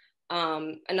helpful.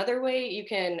 Another way you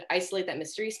can isolate that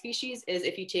mystery species is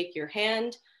if you take your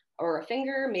hand or a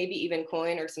finger, maybe even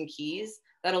coin or some keys,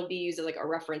 that'll be used as like a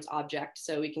reference object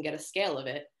so we can get a scale of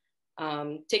it.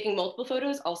 Taking multiple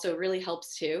photos also really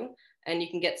helps too. And you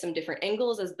can get some different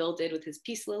angles as Bill did with his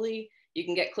peace lily. You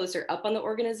can get closer up on the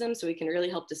organism so we can really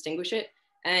help distinguish it.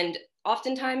 And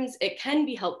oftentimes it can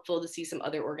be helpful to see some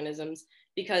other organisms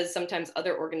because sometimes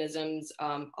other organisms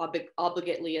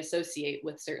obligately associate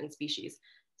with certain species.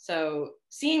 So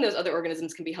seeing those other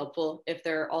organisms can be helpful if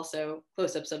they're also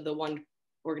close-ups of the one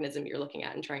organism you're looking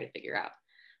at and trying to figure out.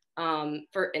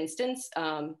 For instance,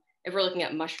 if we're looking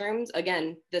at mushrooms,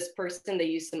 again, this person, they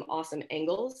used some awesome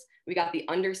angles. We got the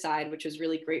underside, which was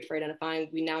really great for identifying.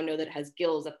 We now know that it has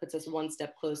gills that puts us one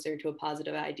step closer to a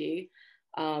positive ID.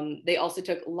 They also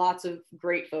took lots of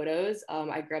great photos.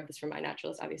 I grabbed this from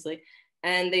iNaturalist, obviously.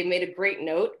 And they made a great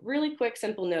note, really quick,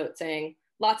 simple note saying,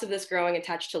 lots of this growing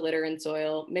attached to litter and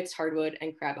soil, mixed hardwood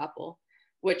and crabapple,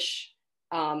 which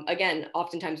again,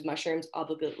 oftentimes mushrooms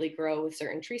obligately grow with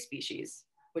certain tree species,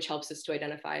 which helps us to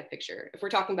identify a picture. If we're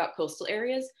talking about coastal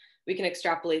areas, we can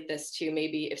extrapolate this to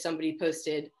maybe if somebody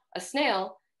posted a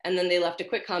snail and then they left a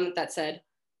quick comment that said,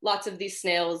 lots of these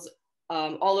snails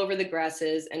all over the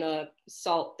grasses in a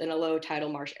low tidal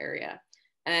marsh area.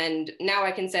 And now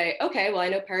I can say, okay, well, I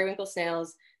know periwinkle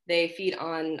snails, they feed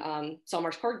on salt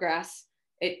marsh cordgrass.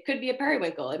 It could be a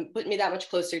periwinkle and put me that much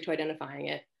closer to identifying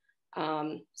it.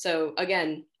 So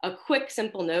again, a quick,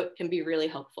 simple note can be really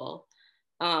helpful.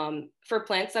 For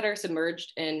plants that are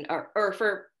submerged in, or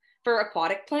for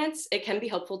aquatic plants, it can be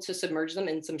helpful to submerge them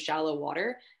in some shallow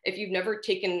water. If you've never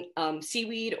taken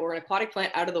seaweed or an aquatic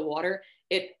plant out of the water,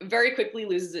 it very quickly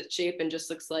loses its shape and just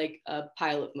looks like a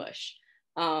pile of mush.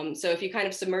 So if you kind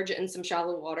of submerge it in some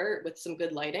shallow water with some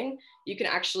good lighting, you can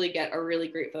actually get a really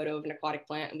great photo of an aquatic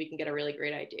plant and we can get a really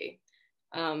great ID.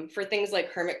 For things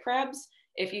like hermit crabs,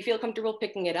 if you feel comfortable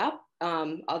picking it up,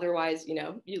 otherwise, you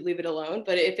know, you leave it alone.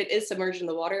 But if it is submerged in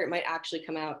the water, it might actually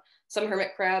come out. Some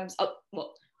hermit crabs,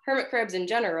 hermit crabs in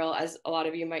general, as a lot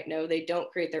of you might know, they don't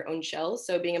create their own shells.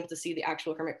 So being able to see the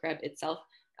actual hermit crab itself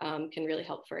can really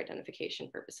help for identification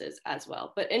purposes as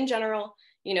well. But in general,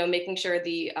 you know, making sure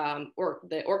the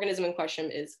organism in question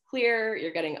is clear,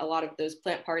 you're getting a lot of those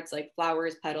plant parts like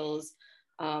flowers, petals,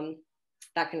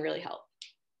 that can really help.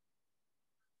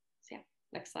 So yeah,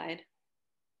 next slide.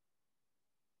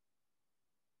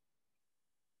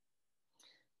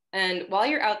 And while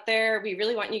you're out there, we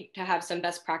really want you to have some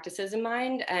best practices in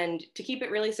mind. And to keep it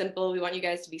really simple, we want you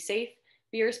guys to be safe,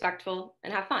 be respectful,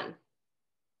 and have fun.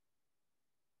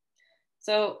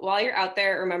 So while you're out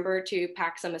there, remember to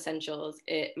pack some essentials.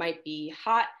 It might be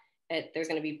hot, There's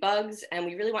going to be bugs, and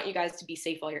we really want you guys to be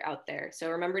safe while you're out there. So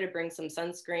remember to bring some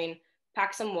sunscreen,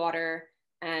 pack some water,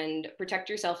 and protect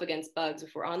yourself against bugs.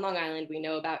 If we're on Long Island, we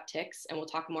know about ticks, and we'll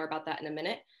talk more about that in a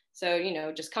minute. So,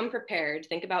 just come prepared.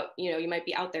 Think about, you might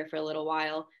be out there for a little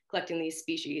while collecting these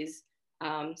species.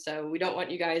 So we don't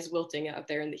want you guys wilting out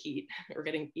there in the heat or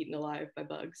getting eaten alive by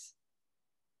bugs.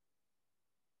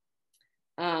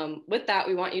 With that,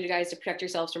 we want you guys to protect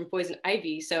yourselves from poison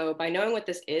ivy. So by knowing what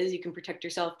this is, you can protect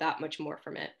yourself that much more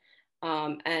from it.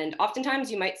 And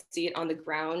oftentimes you might see it on the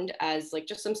ground as like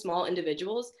just some small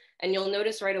individuals, and you'll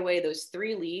notice right away those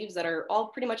 3 leaves that are all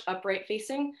pretty much upright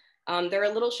facing. They're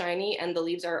a little shiny and the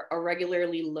leaves are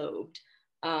irregularly lobed.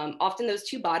 Often those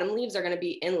 2 bottom leaves are going to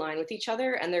be in line with each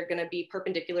other, and they're going to be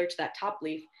perpendicular to that top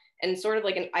leaf in sort of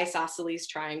like an isosceles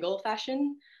triangle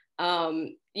fashion.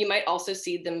 You might also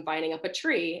see them vining up a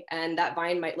tree, and that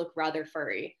vine might look rather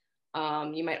furry.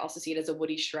 You might also see it as a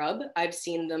woody shrub. I've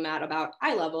seen them at about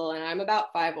eye level, and I'm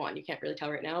about 5'1". You can't really tell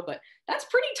right now, but that's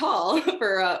pretty tall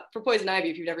for poison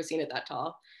ivy if you've never seen it that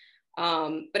tall.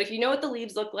 But if you know what the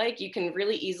leaves look like, you can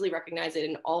really easily recognize it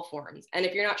in all forms. And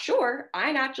if you're not sure,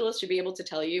 iNaturalists should be able to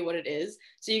tell you what it is,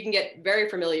 so you can get very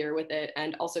familiar with it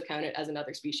and also count it as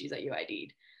another species that you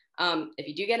ID'd. If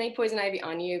you do get any poison ivy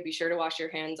on you, be sure to wash your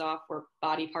hands off or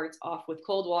body parts off with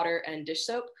cold water and dish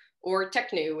soap, or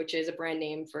Technu, which is a brand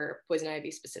name for poison ivy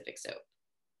specific soap.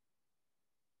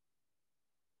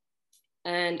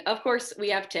 And of course,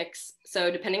 we have ticks. So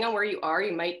depending on where you are,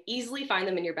 you might easily find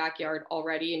them in your backyard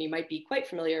already, and you might be quite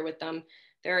familiar with them.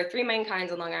 There are 3 main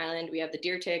kinds on Long Island. We have the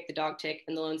deer tick, the dog tick,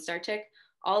 and the Lone Star tick.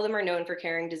 All of them are known for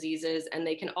carrying diseases, and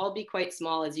they can all be quite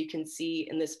small, as you can see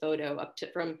in this photo, up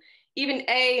to from even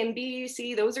A and B,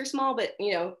 C, those are small, but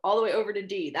all the way over to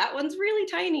D. That one's really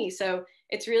tiny. So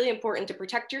it's really important to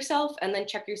protect yourself and then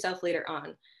check yourself later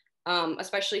on.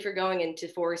 Especially if you're going into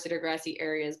forested or grassy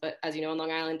areas. But as you know, on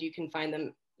Long Island, you can find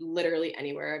them literally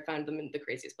anywhere. I found them in the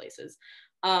craziest places.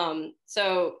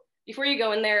 So before you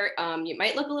go in there, you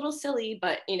might look a little silly,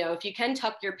 but if you can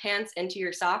tuck your pants into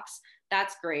your socks,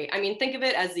 that's great. I mean, think of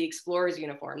it as the explorer's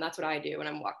uniform. That's what I do when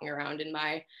I'm walking around in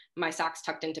my socks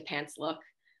tucked into pants look.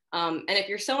 And if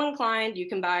you're so inclined, you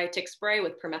can buy tick spray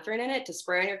with permethrin in it to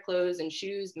spray on your clothes and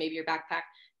shoes, maybe your backpack,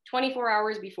 24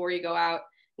 hours before you go out.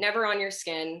 Never on your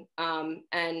skin.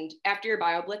 And after your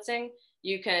bioblitzing,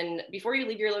 you can, before you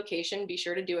leave your location, be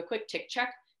sure to do a quick tick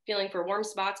check, feeling for warm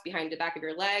spots behind the back of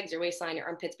your legs, your waistline, your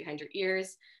armpits, behind your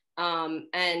ears.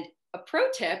 And a pro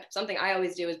tip, something I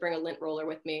always do, is bring a lint roller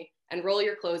with me and roll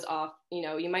your clothes off.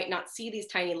 You might not see these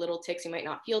tiny little ticks, you might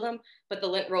not feel them, but the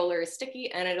lint roller is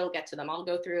sticky and it'll get to them. I'll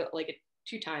go through it like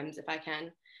 2 times if I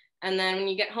can. And then when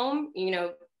you get home,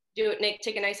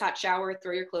 take a nice hot shower,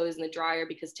 throw your clothes in the dryer,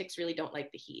 because ticks really don't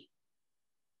like the heat.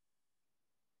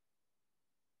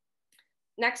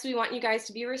 Next, we want you guys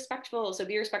to be respectful. So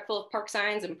be respectful of park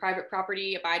signs and private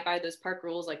property, abide by those park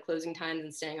rules like closing times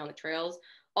and staying on the trails.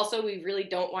 Also, we really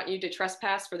don't want you to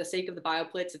trespass for the sake of the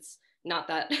bioblitz. It's not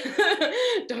that,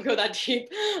 don't go that deep.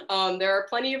 There are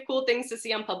plenty of cool things to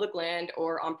see on public land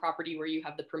or on property where you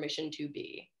have the permission to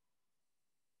be.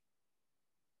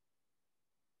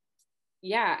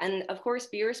 Yeah, and of course,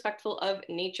 be respectful of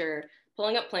nature.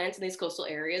 Pulling up plants in these coastal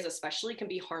areas especially can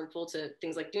be harmful to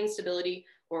things like dune stability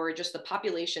or just the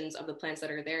populations of the plants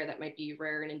that are there that might be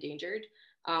rare and endangered.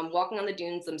 Walking on the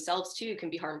dunes themselves too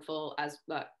can be harmful as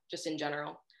just in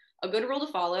general. A good rule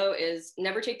to follow is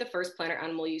never take the first plant or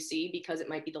animal you see, because it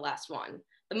might be the last one.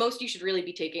 The most you should really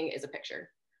be taking is a picture.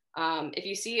 If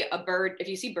you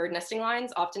see bird nesting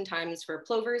lines, oftentimes for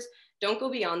plovers, don't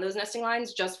go beyond those nesting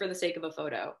lines just for the sake of a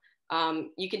photo.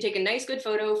 You can take a nice good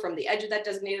photo from the edge of that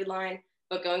designated line,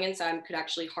 but going inside could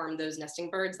actually harm those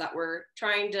nesting birds that we're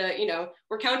trying to,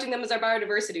 we're counting them as our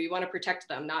biodiversity. We want to protect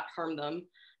them, not harm them,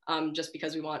 just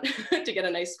because we want to get a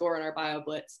nice score on our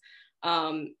BioBlitz.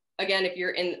 Again, if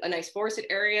you're in a nice forested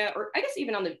area, or I guess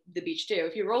even on the beach too,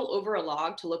 if you roll over a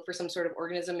log to look for some sort of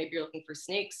organism, maybe you're looking for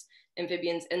snakes,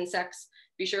 amphibians, insects,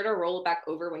 be sure to roll it back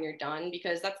over when you're done,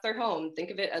 because that's their home.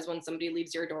 Think of it as when somebody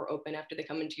leaves your door open after they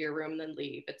come into your room and then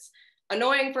leave. It's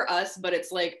annoying for us, but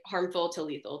it's like harmful to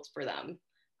lethal for them.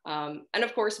 And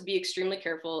of course, be extremely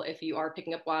careful if you are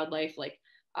picking up wildlife like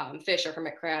fish or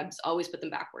hermit crabs. Always put them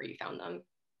back where you found them.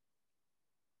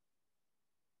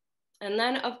 And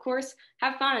then, of course,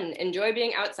 have fun. Enjoy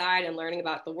being outside and learning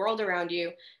about the world around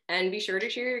you. And be sure to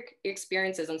share your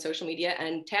experiences on social media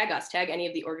and tag us. Tag any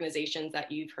of the organizations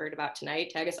that you've heard about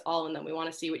tonight. Tag us all in them. We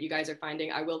want to see what you guys are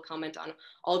finding. I will comment on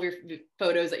all of your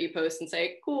photos that you post and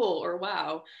say, cool or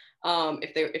wow,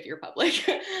 if you're public.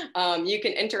 You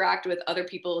can interact with other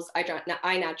people's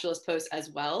iNaturalist posts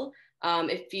as well.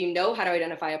 If you know how to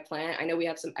identify a plant, I know we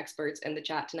have some experts in the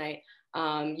chat tonight.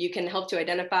 You can help to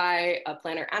identify a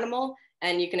plant or animal,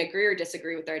 and you can agree or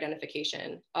disagree with their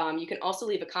identification. You can also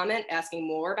leave a comment asking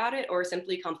more about it or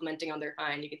simply complimenting on their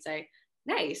find. You could say,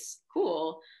 nice,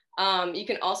 cool. You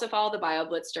can also follow the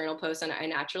BioBlitz journal posts on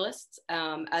iNaturalists,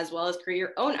 as well as create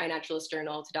your own iNaturalist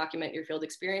journal to document your field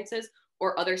experiences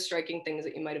or other striking things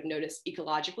that you might have noticed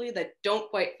ecologically that don't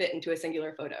quite fit into a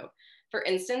singular photo. For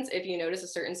instance, if you notice a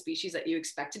certain species that you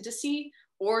expected to see,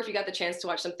 or if you got the chance to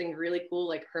watch something really cool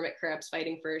like hermit crabs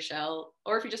fighting for a shell,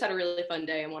 or if you just had a really fun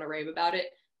day and want to rave about it,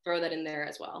 throw that in there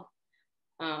as well.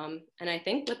 And I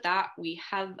think with that, we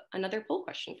have another poll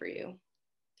question for you.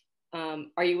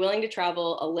 Are you willing to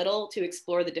travel a little to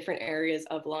explore the different areas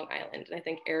of Long Island? And I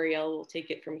think Ariel will take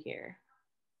it from here.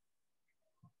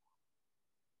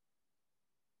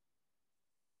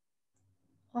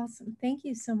 Awesome. Thank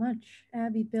you so much,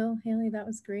 Abby, Bill, Haley. That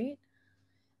was great.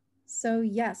 So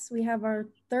yes, we have our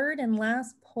third and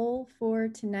last poll for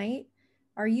tonight.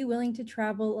 Are you willing to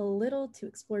travel a little to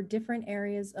explore different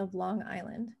areas of Long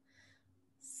Island?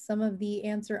 Some of the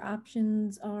answer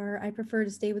options are, I prefer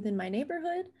to stay within my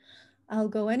neighborhood, I'll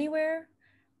go anywhere,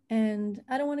 and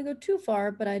I don't want to go too far,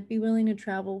 but I'd be willing to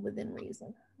travel within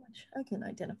reason, which I can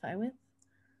identify with.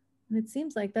 And it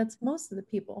seems like that's most of the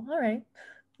people. All right,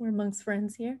 we're amongst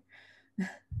friends here.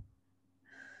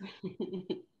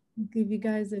 I'll give you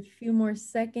guys a few more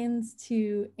seconds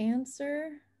to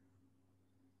answer,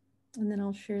 and then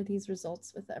I'll share these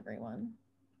results with everyone.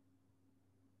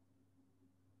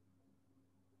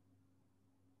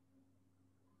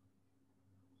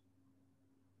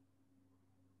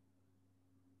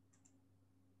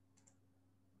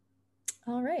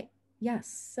 All right,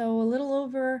 yes, so a little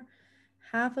over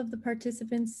half of the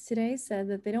participants today said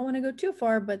that they don't want to go too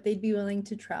far, but they'd be willing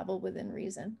to travel within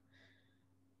reason,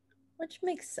 which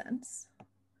makes sense.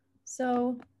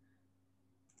 So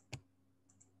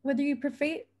whether you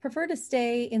prefer to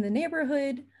stay in the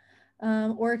neighborhood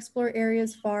or explore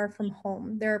areas far from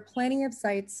home, there are plenty of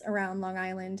sites around Long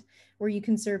Island where you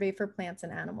can survey for plants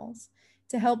and animals.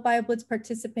 To help BioBlitz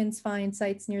participants find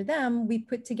sites near them, we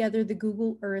put together the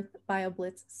Google Earth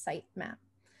BioBlitz site map.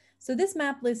 So this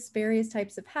map lists various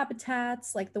types of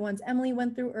habitats, like the ones Emily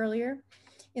went through earlier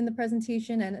in the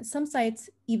presentation, and some sites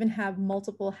even have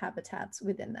multiple habitats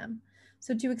within them.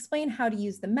 So to explain how to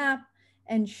use the map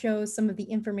and show some of the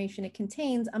information it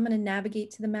contains, I'm going to navigate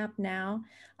to the map now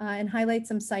and highlight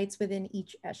some sites within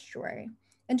each estuary.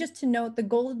 And just to note, the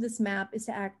goal of this map is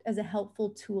to act as a helpful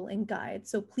tool and guide.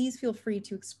 So please feel free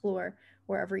to explore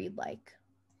wherever you'd like.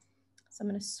 So I'm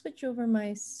going to switch over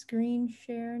my screen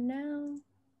share now.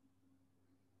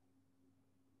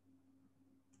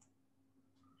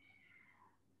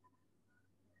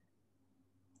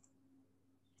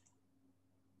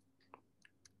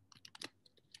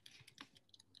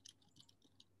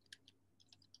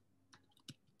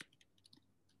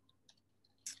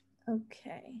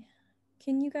 Okay,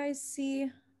 can you guys see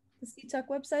the CTUC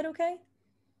website okay?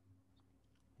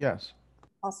 Yes.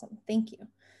 Awesome, thank you.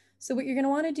 So what you're gonna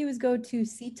wanna do is go to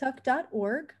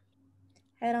ctuc.org,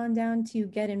 head on down to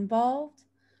Get Involved,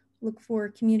 look for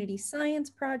community science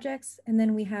projects, and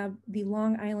then we have the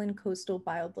Long Island Coastal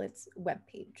Bioblitz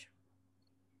webpage.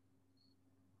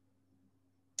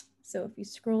 So if you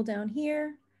scroll down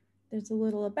here, there's a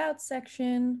little about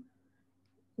section,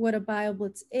 what a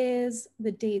BioBlitz is,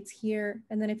 the dates here.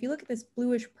 And then if you look at this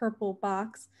bluish purple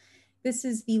box, this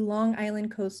is the Long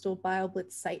Island Coastal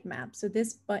Bioblitz site map. So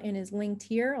this button is linked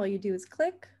here. All you do is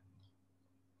click,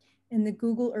 and the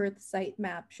Google Earth site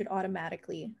map should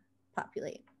automatically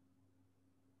populate.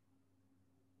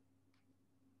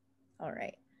 All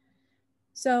right.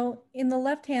 So in the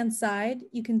left-hand side,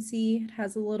 you can see it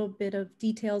has a little bit of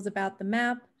details about the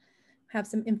map, have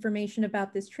some information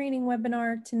about this training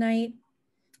webinar tonight,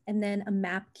 and then a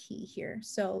map key here.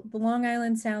 So the Long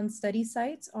Island Sound study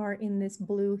sites are in this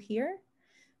blue here.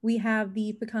 We have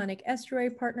the Peconic Estuary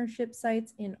Partnership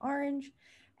sites in orange.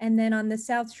 And then on the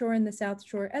South Shore and the South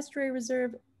Shore Estuary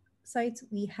Reserve sites,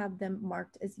 we have them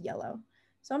marked as yellow.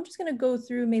 So I'm just gonna go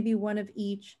through maybe one of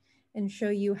each and show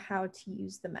you how to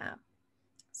use the map.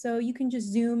 So you can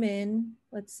just zoom in.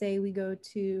 Let's say we go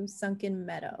to Sunken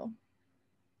Meadow.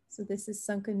 So this is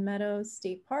Sunken Meadow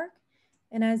State Park.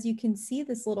 And as you can see,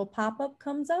 this little pop-up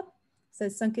comes up,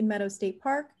 says Sunken Meadow State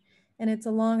Park, and it's a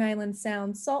Long Island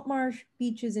Sound salt marsh,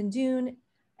 beaches and dune,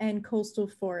 and coastal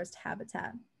forest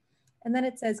habitat. And then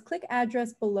it says click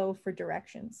address below for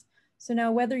directions. So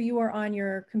now whether you are on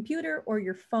your computer or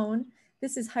your phone,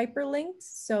 this is hyperlinked.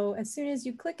 So as soon as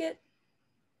you click it,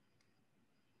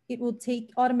 it will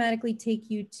automatically take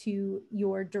you to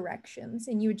your directions,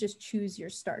 and you would just choose your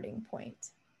starting point.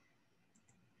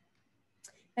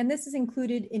 And this is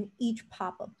included in each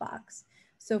pop-up box.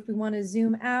 So if we want to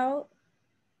zoom out,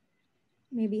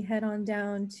 maybe head on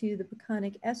down to the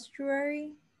Peconic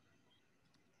Estuary.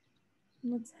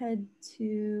 Let's head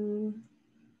to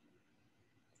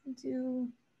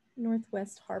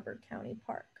Northwest Harbor County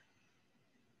Park.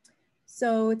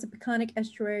 So it's a Peconic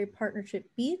Estuary Partnership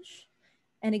Beach.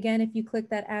 And again, if you click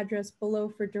that address below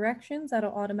for directions,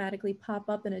 that'll automatically pop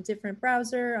up in a different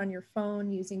browser on your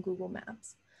phone using Google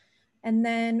Maps. And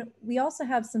then we also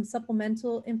have some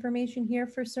supplemental information here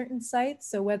for certain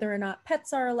sites. So whether or not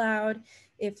pets are allowed,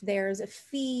 if there's a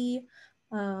fee,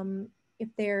 if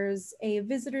there's a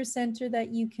visitor center that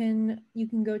you can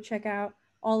go check out,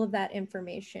 all of that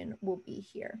information will be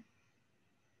here.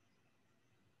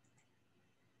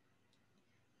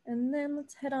 And then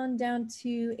let's head on down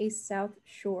to a South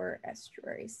Shore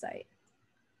Estuary site.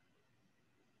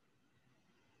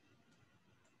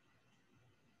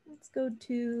 Let's go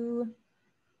to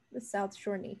the South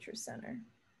Shore Nature Center.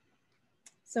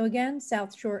 So again,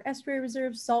 South Shore Estuary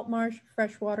Reserve, salt marsh,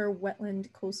 freshwater,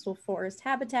 wetland, coastal forest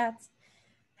habitats.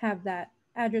 Have that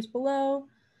address below,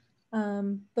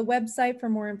 the website for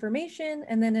more information.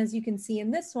 And then as you can see in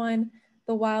this one,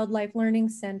 the Wildlife Learning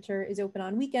Center is open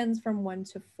on weekends from 1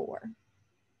 to 4.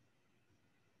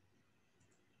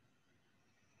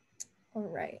 All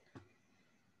right.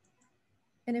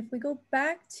 And if we go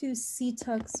back to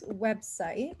CTUC's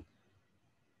website,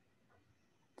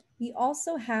 we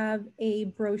also have a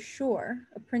brochure,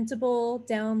 a printable,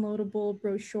 downloadable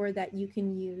brochure that you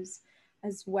can use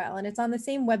as well. And it's on the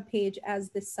same webpage as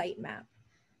the site map.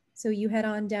 So you head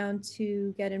on down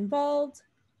to Get Involved,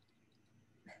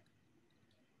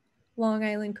 Long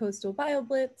Island Coastal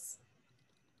Bioblitz.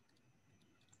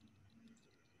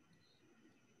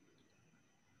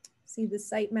 See the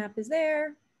site map is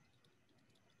there.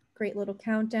 Great little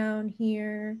countdown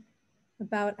here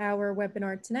about our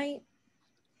webinar tonight.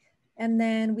 And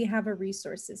then we have a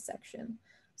resources section.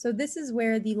 So this is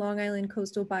where the Long Island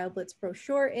Coastal Bioblitz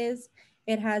brochure is.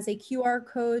 It has a QR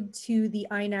code to the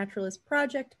iNaturalist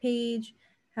project page,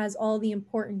 has all the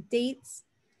important dates,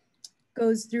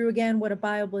 goes through again what a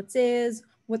BioBlitz is,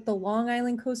 what the Long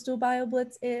Island Coastal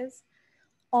Bioblitz is,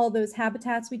 all those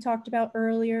habitats we talked about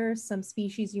earlier, some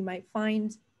species you might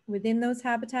find within those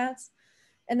habitats.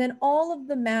 And then all of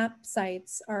the map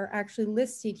sites are actually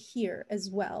listed here as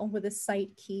well with a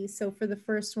site key. So for the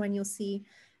first one, you'll see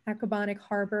Acquabonic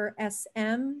Harbor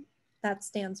SM, that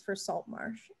stands for salt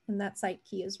marsh, and that site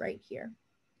key is right here.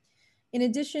 In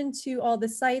addition to all the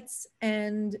sites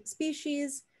and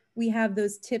species, we have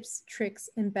those tips, tricks,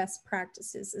 and best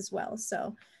practices as well.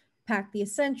 So pack the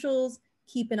essentials,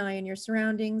 keep an eye on your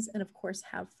surroundings, and of course,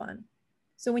 have fun.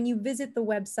 So when you visit the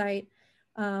website,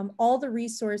 all the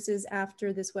resources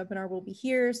after this webinar will be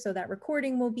here. So that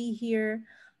recording will be here.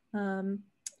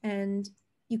 And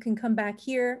you can come back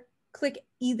here, click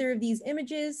either of these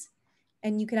images,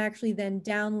 and you can actually then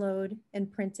download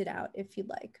and print it out if you'd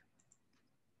like.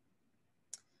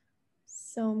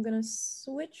 So I'm gonna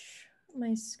switch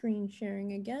my screen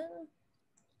sharing again.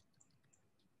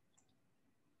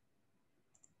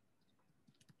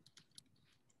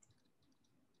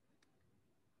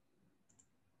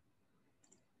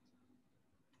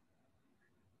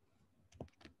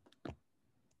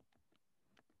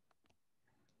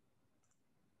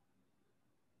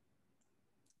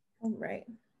 All right.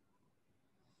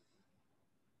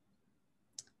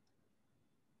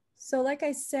 So like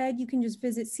I said, you can just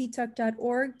visit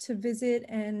ctuc.org to visit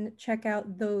and check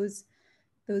out those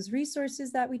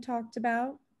resources that we talked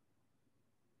about.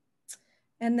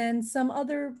 And then some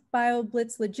other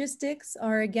BioBlitz logistics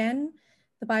are, again,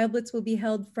 the BioBlitz will be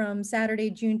held from Saturday,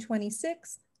 June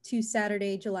 26th to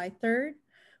Saturday, July 3rd.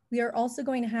 We are also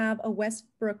going to have a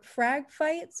Westbrook frag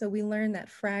fight. So we learned that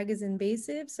frag is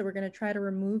invasive. So we're going to try to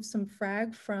remove some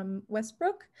frag from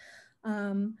Westbrook.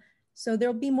 So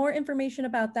there'll be more information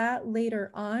about that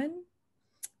later on.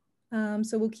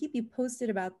 So we'll keep you posted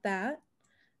about that.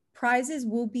 Prizes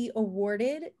will be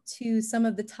awarded to some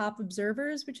of the top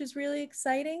observers, which is really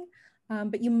exciting.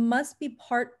 But you must be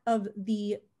part of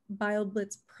the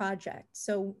BioBlitz project.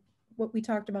 So what we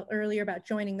talked about earlier about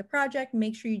joining the project,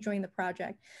 make sure you join the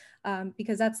project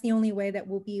because that's the only way that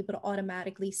we'll be able to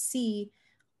automatically see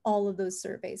all of those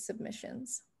survey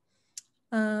submissions.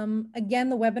 Again,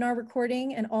 the webinar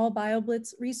recording and all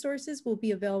BioBlitz resources will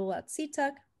be available at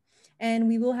CTUC. And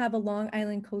we will have a Long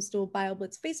Island Coastal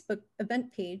Bioblitz Facebook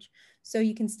event page so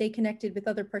you can stay connected with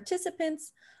other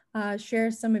participants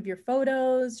Share some of your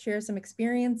photos, share some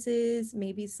experiences,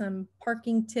 maybe some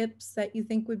parking tips that you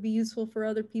think would be useful for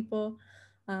other people.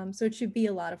 So it should be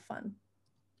a lot of fun.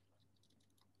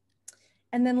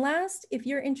 And then last, if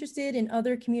you're interested in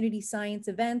other community science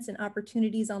events and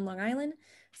opportunities on Long Island,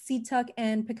 SeaTuck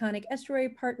and Peconic Estuary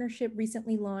Partnership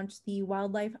recently launched the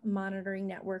Wildlife Monitoring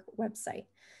Network website.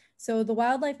 So the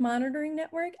Wildlife Monitoring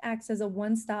Network acts as a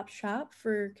one-stop shop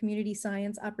for community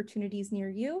science opportunities near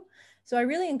you. So I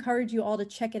really encourage you all to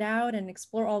check it out and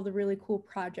explore all the really cool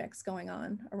projects going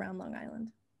on around Long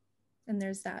Island. And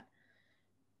there's that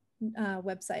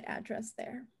website address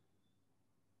there.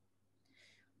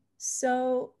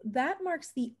 So that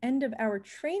marks the end of our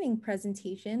training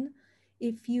presentation.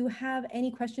 If you have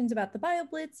any questions about the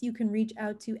BioBlitz, you can reach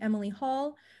out to Emily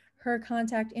Hall. Her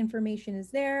contact information is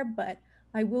there, but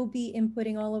I will be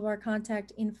inputting all of our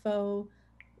contact info,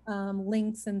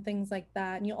 links and things like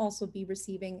that. And you'll also be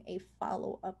receiving a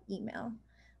follow-up email.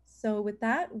 So with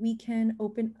that, we can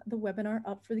open the webinar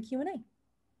up for the Q&A.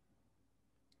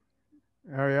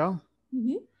 Ariel,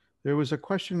 there was a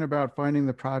question about finding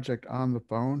the project on the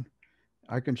phone.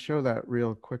 I can show that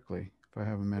real quickly if I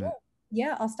have a minute.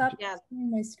 Yeah, I'll stop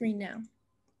sharing my screen now.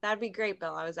 That'd be great,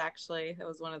 Bill. That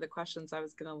was one of the questions I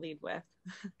was going to lead with.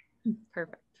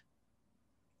 Perfect.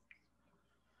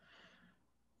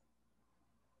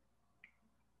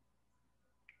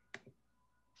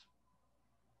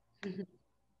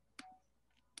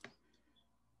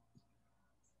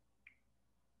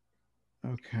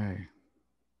 Okay.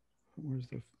 Where's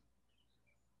the,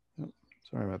 oh,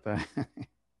 sorry about that.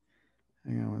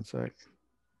 Hang on one sec.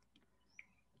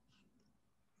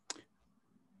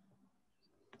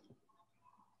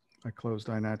 I closed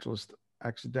iNaturalist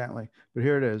accidentally, but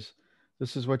here it is.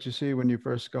 This is what you see when you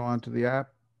first go onto the app.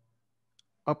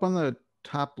 Up on the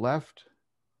top left,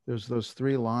 there's those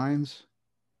 3 lines.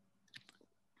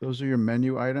 Those are your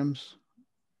menu items.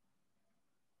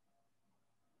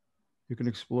 You can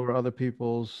explore other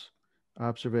people's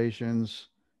observations,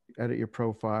 edit your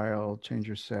profile, change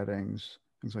your settings,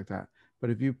 things like that. But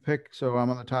if you pick, so I'm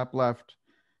on the top left,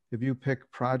 if you pick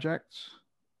projects,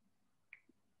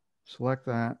 select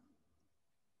that.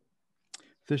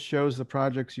 This shows the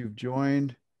projects you've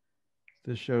joined.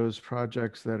 This shows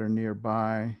projects that are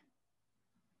nearby.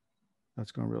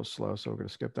 That's going real slow, so we're going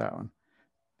to skip that one.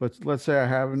 But let's say I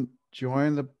haven't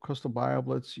joined the Coastal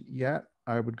Bioblitz yet.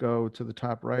 I would go to the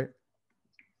top right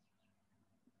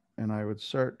and I would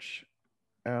search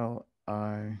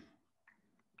LI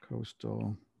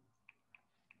Coastal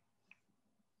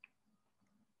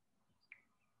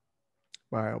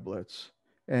Bioblitz.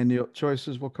 And the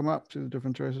choices will come up to the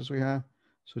different choices we have.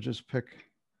 So just pick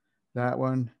that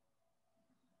one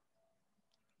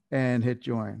and hit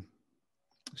join.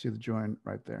 See the join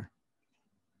right there.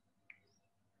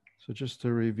 So just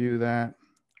to review that,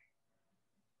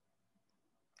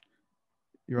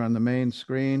 you're on the main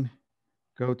screen.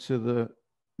 Go to the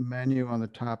menu on the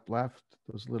top left,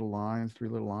 those little lines, 3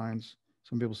 little lines.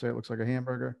 Some people say it looks like a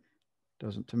hamburger.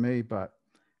 Doesn't to me, but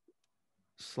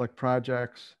select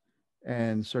projects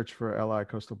and search for LI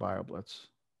Coastal Bioblitz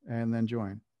and then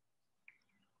join.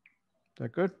 Is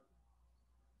that good?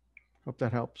 Hope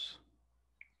that helps.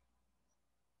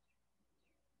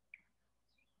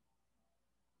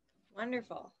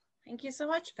 Wonderful. Thank you so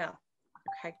much, Phil.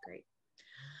 Okay, great.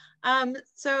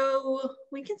 So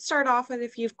we can start off with a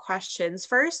few questions.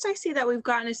 First, I see that we've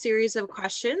gotten a series of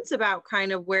questions about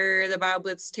kind of where the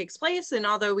BioBlitz takes place. And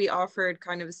although we offered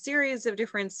kind of a series of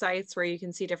different sites where you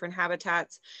can see different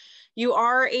habitats, you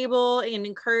are able and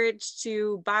encouraged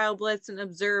to BioBlitz and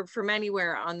observe from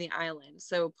anywhere on the island.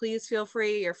 So please feel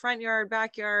free, your front yard,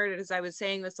 backyard, as I was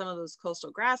saying with some of those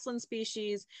coastal grassland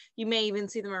species, you may even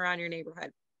see them around your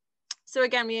neighborhood. So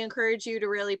again, we encourage you to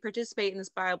really participate in this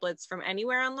BioBlitz from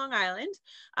anywhere on Long Island,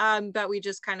 but we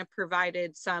just kind of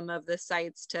provided some of the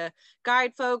sites to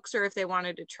guide folks or if they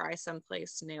wanted to try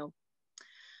someplace new.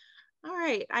 All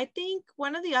right, I think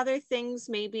one of the other things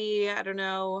maybe, I don't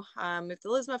know if the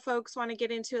LISMA folks want to get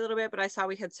into a little bit, but I saw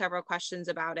we had several questions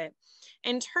about it.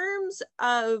 In terms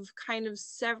of kind of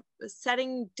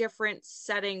setting different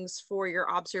settings for your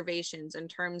observations in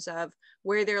terms of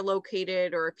where they're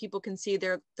located or people can see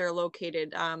they're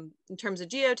located in terms of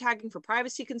geotagging for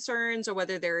privacy concerns or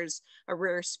whether there's a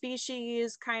rare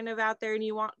species kind of out there and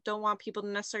you don't want people to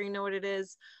necessarily know what it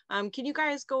is. Can you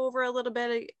guys go over a little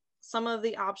bit some of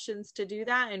the options to do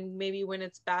that and maybe when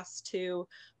it's best to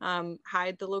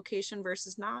hide the location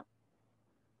versus not?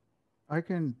 I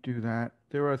can do that.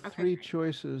 There are 3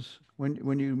 choices.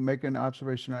 When you make an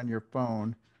observation on your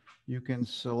phone, you can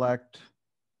select,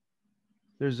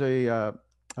 there's a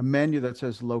menu that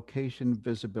says location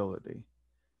visibility.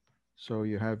 So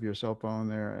you have your cell phone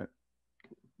there,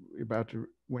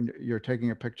 when you're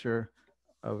taking a picture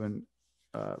of an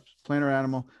planter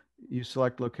animal, you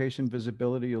select location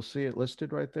visibility. You'll see it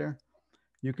listed right there.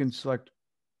 You can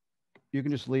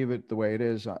just leave it the way it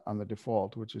is on the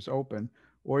default, which is open,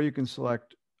 or you can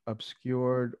select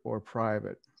obscured or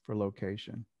private for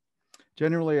location.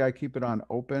 Generally, I keep it on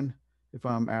open if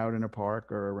I'm out in a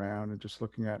park or around and just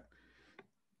looking at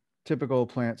typical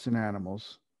plants and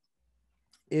animals.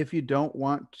 If you don't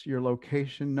want your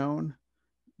location known,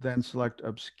 then select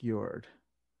obscured.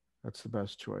 That's the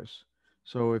best choice.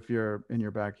 So if you're in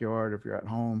your backyard, if you're at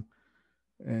home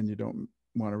and you don't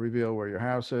want to reveal where your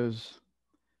house is,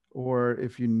 or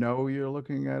if you know you're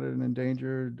looking at an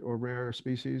endangered or rare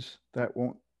species, that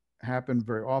won't happen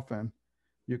very often,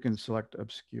 you can select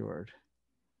obscured.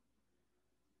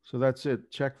 So that's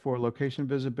it. Check for location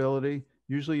visibility.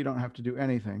 Usually you don't have to do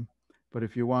anything, but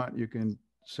if you want, you can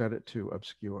set it to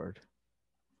obscured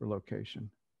for location.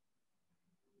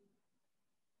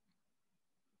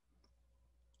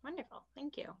 Wonderful,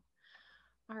 thank you.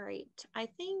 All right, I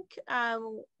think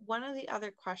one of the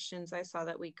other questions I saw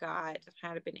that we got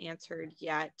hadn't been answered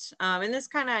yet. And this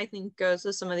kind of, I think, goes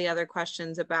with some of the other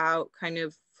questions about kind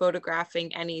of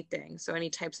photographing anything. So any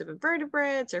types of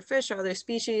invertebrates or fish or other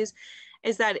species,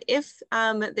 is that if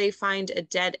they find a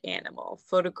dead animal,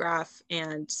 photograph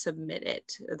and submit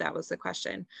it. That was the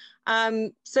question.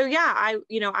 So yeah,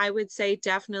 I would say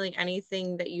definitely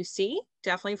anything that you see,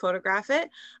 definitely photograph it.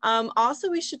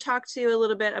 Also, we should talk to you a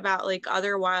little bit about like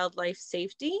other wildlife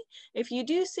safety. If you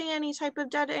do see any type of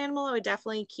dead animal, I would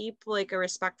definitely keep like a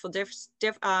respectful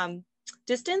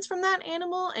distance from that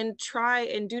animal and try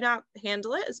and do not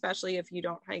handle it, especially if you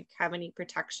don't like have any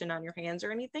protection on your hands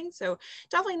or anything. So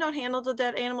definitely don't handle the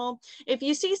dead animal. If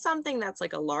you see something that's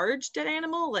like a large dead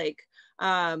animal, like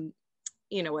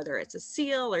whether it's a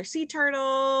seal or sea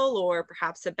turtle or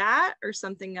perhaps a bat or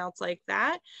something else like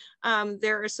that.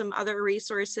 There are some other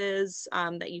resources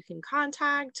that you can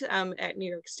contact at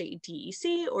New York State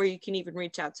DEC, or you can even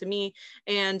reach out to me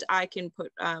and I can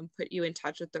put you in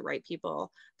touch with the right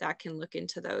people that can look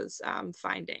into those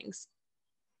findings.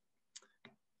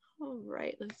 All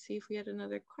right, let's see if we had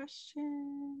another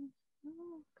question.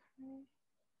 Okay.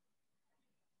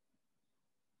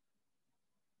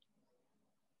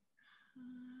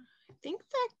 I think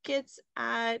that gets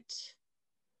at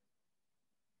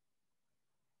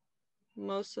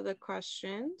most of the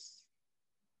questions.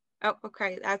 Oh,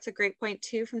 okay. That's a great point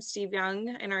too from Steve Young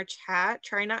in our chat.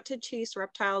 Try not to chase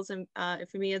reptiles and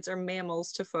amphibians or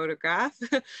mammals to photograph.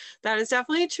 That is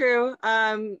definitely true.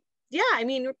 Yeah, I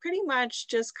mean, pretty much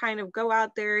just kind of go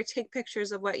out there, take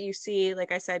pictures of what you see.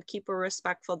 Like I said, keep a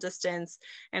respectful distance.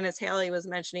 And as Haley was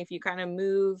mentioning, if you kind of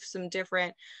move some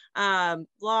different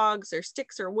logs or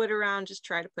sticks or wood around, just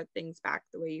try to put things back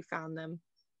the way you found them.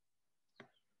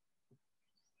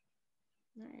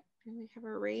 All right, do we have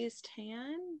a raised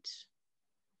hand?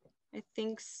 I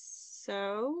think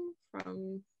so,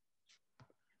 from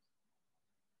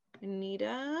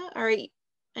Anita. All right.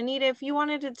 Anita, if you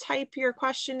wanted to type your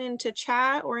question into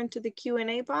chat or into the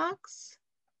Q&A box.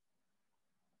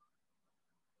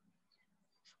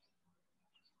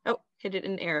 Oh, hit it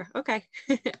in air. Okay.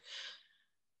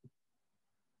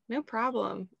 No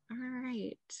problem. All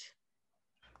right.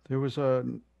 There was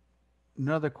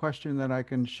another question that I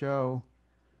can show,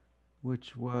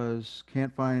 which was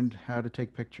can't find how to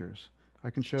take pictures.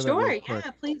 I can show that real Sure. quick.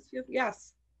 Yeah, please.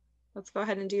 Yes. Let's go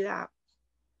ahead and do that.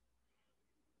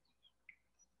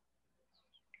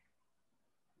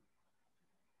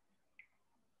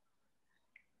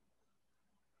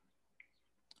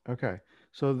 Okay,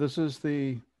 so this is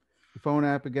the phone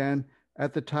app again.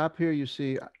 At the top here, you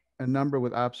see a number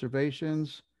with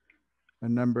observations, a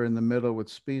number in the middle with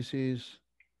species,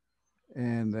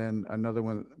 and then another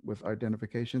one with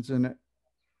identifications in it.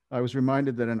 I was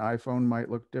reminded that an iPhone might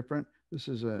look different. This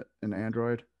is an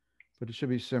Android, but it should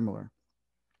be similar.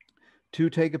 To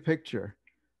take a picture,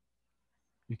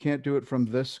 you can't do it from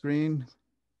this screen.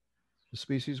 The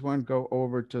species one, go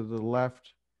over to the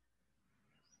left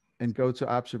and go to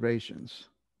observations.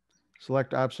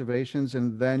 Select observations,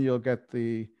 and then you'll get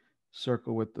the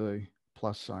circle with the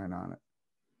plus sign on it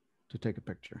to take a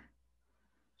picture.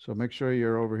 So make sure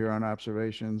you're over here on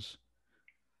observations,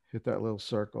 hit that little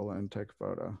circle and take a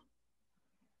photo.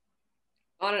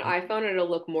 On an iPhone, it'll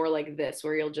look more like this,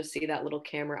 where you'll just see that little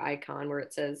camera icon where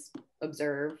it says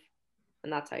observe,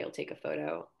 and that's how you'll take a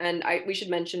photo. And we should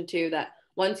mention too that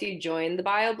once you join the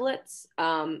BioBlitz,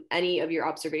 any of your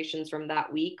observations from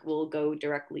that week will go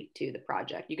directly to the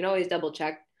project. You can always double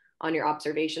check on your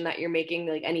observation that you're making,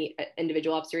 like any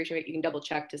individual observation, you can double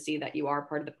check to see that you are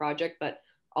part of the project, but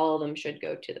all of them should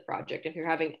go to the project. If you're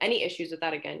having any issues with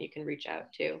that, again, you can reach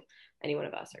out to any one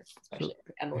of us, or especially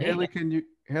Emily. Haley,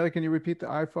 can you repeat the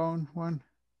iPhone one?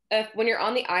 When you're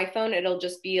on the iPhone, it'll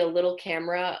just be a little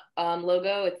camera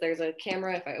logo. There's a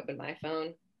camera. If I open my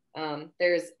phone,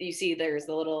 there's the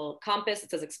little compass. It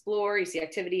says explore. You see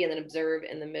activity, and then observe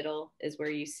in the middle is where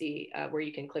you see where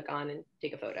you can click on and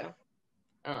take a photo.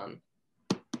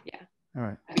 Yeah. All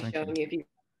right. I'll be showing you if you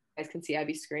guys can see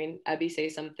Abby's screen. Abby, say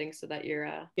something so that you're.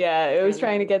 Yeah, it was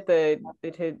trying to get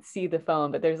to see the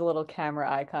phone, but there's a little camera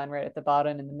icon right at the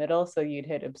bottom in the middle, so you'd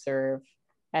hit observe.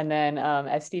 And then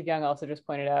as Steve Young also just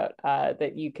pointed out,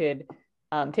 that you could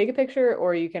take a picture,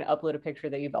 or you can upload a picture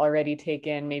that you've already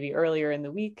taken maybe earlier in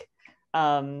the week,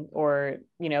 or,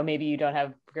 you know, maybe you don't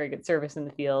have very good service in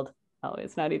the field. Oh,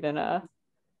 it's not even,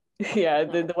 yeah,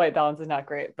 the white balance is not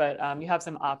great, but you have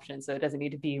some options. So it doesn't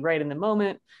need to be right in the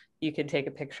moment. You could take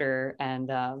a picture and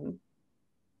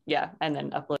yeah, and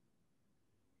then upload.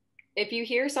 If you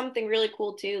hear something really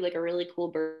cool too, like a really cool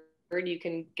bird, you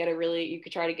could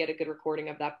try to get a good recording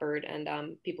of that bird,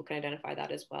 and people can identify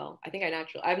that as well. I think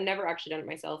I've never actually done it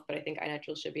myself, but I think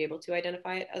iNaturalist should be able to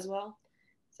identify it as well.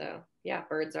 So yeah,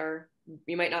 birds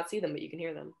you might not see them, but you can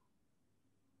hear them.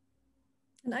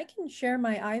 And I can share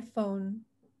my iPhone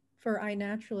for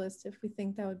iNaturalist if we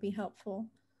think that would be helpful.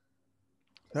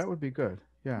 That would be good.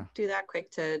 Yeah. Do that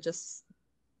quick to just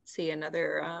see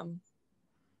another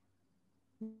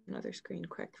screen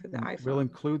quick for the iPhone. We'll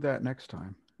include that next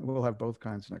time. We'll have both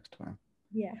kinds next time.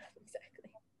 Yeah,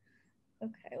 exactly.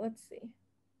 Okay, let's see.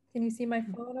 Can you see my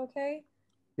phone okay?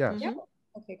 Yes. Yep.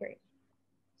 Okay, great.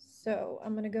 So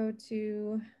I'm going to go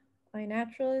to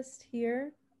iNaturalist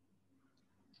here.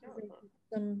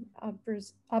 Some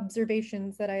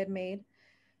observations that I had made.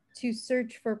 To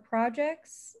search for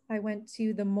projects, I went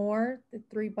to the more, the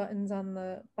 3 buttons on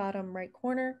the bottom right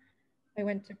corner. I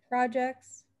went to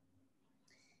projects.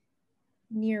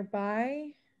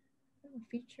 Nearby,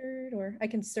 featured, or I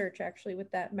can search actually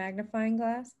with that magnifying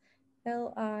glass.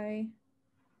 LI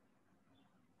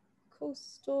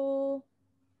Coastal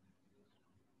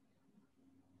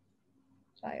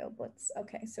Bioblitz.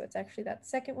 Okay, so it's actually that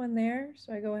second one there.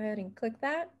 So I go ahead and click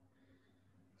that.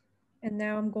 And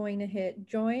now I'm going to hit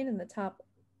join in the top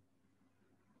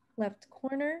left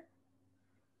corner.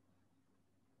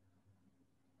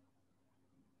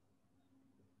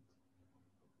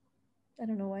 I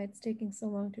don't know why it's taking so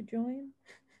long to join.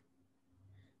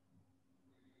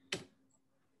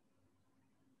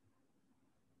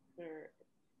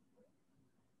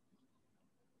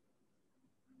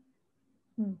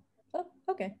 Oh,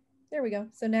 okay, there we go.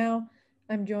 So now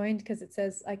I'm joined because it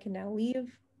says I can now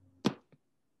leave.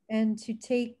 And to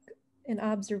take an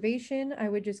observation, I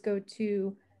would just go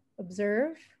to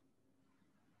observe.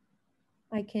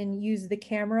 I can use the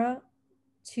camera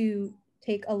to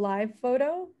take a live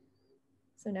photo.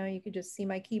 So now you could just see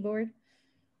my keyboard.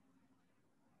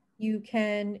 You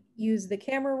can use the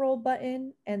camera roll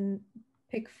button and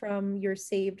pick from your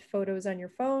saved photos on your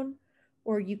phone,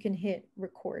 or you can hit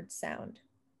record sound.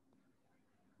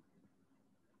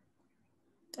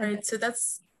 All right, so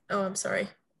that's, oh, I'm sorry.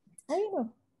 Oh, you know.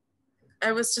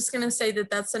 I was just gonna say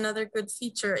that that's another good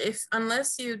feature.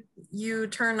 Unless you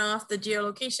turn off the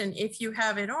geolocation, if you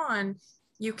have it on,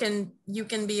 you can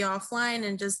be offline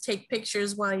and just take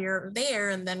pictures while you're there,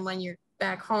 and then when you're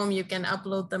back home, you can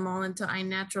upload them all into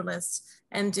iNaturalist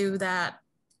and do that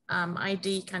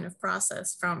ID kind of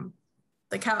process from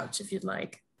the couch if you'd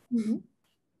like. Mm-hmm.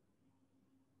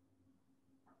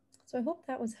 So I hope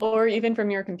that was helpful. Or even from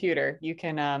your computer. You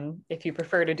can, if you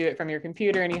prefer to do it from your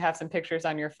computer and you have some pictures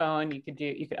on your phone, you could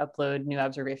upload new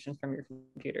observations from your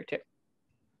computer too.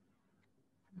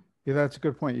 Yeah, that's a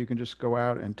good point. You can just go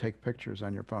out and take pictures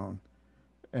on your phone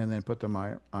and then put them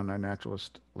on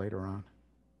iNaturalist later on.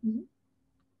 Mm-hmm.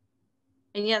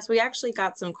 And yes, we actually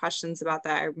got some questions about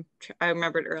that. I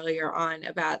remembered earlier on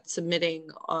about submitting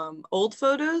old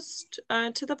photos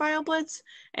to the BioBlitz.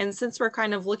 And since we're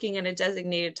kind of looking at a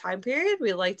designated time period,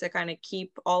 we like to kind of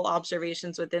keep all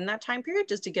observations within that time period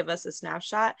just to give us a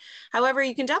snapshot. However,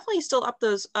 you can definitely still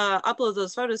upload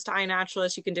those photos to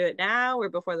iNaturalist. You can do it now or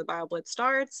before the BioBlitz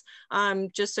starts,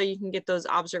 just so you can get those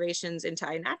observations into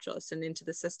iNaturalist and into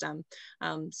the system.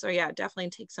 So yeah,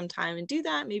 definitely take some time and do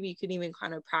that. Maybe you could even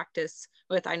kind of practice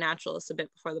with iNaturalist a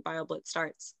bit before the BioBlitz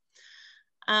starts.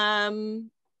 And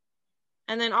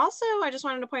then also, I just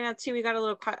wanted to point out too, we got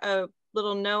a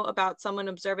little note about someone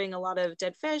observing a lot of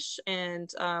dead fish, and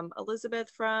Elizabeth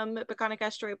from Peconic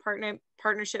Estuary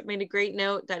Partnership made a great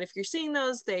note that if you're seeing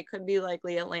those, they could be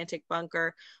likely Atlantic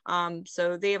bunker.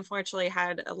 So they unfortunately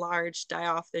had a large die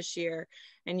off this year,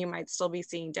 and you might still be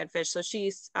seeing dead fish. So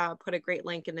she's put a great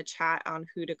link in the chat on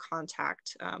who to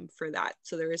contact for that.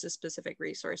 So there is a specific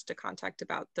resource to contact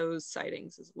about those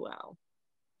sightings as well.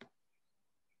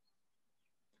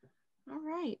 All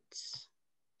right.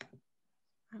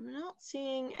 I'm not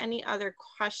seeing any other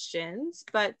questions,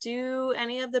 but do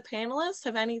any of the panelists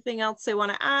have anything else they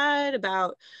want to add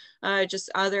about just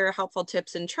other helpful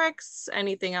tips and tricks?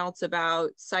 Anything else about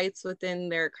sites within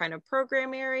their kind of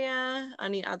program area?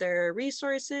 Any other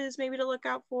resources maybe to look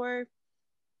out for?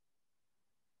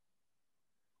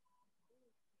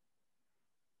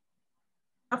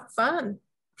 Have fun.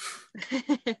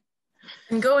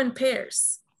 And go in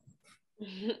pairs.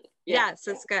 Yes,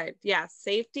 it's good. Yes,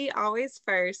 safety always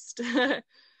first. Do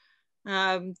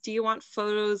you want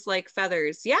photos like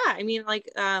feathers? Yeah, I mean, like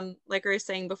I was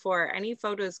saying before, any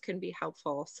photos can be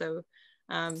helpful. So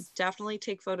definitely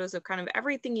take photos of kind of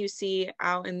everything you see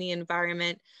out in the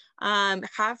environment.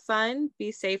 Have fun,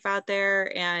 be safe out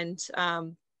there, and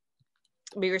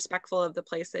be respectful of the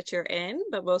place that you're in.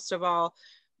 But most of all,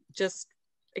 just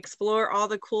explore all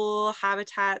the cool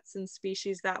habitats and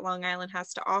species that Long Island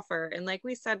has to offer. And like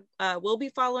we said, we'll be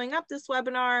following up this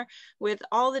webinar with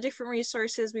all the different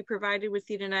resources we provided with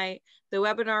you tonight. The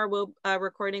webinar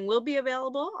recording will be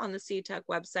available on the CTUC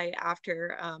website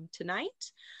after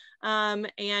tonight.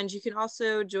 And you can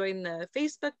also join the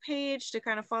Facebook page to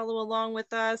kind of follow along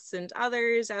with us and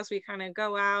others as we kind of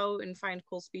go out and find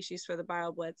cool species for the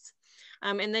BioBlitz.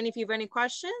 And then if you have any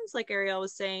questions, like Ariel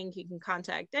was saying, you can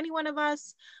contact any one of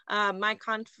us. My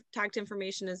contact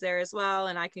information is there as well,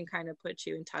 and I can kind of put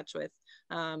you in touch with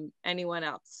anyone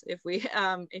else if you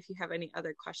have any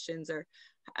other questions or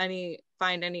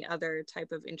find any other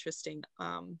type of interesting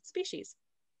species.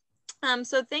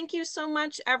 So thank you so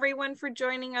much, everyone, for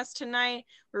joining us tonight.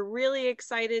 We're really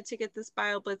excited to get this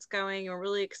BioBlitz going. We're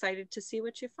really excited to see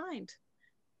what you find.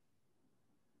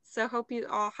 So hope you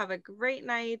all have a great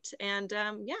night, and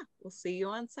yeah, we'll see you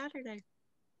on Saturday.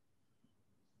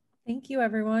 Thank you,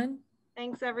 everyone.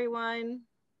 Thanks, everyone.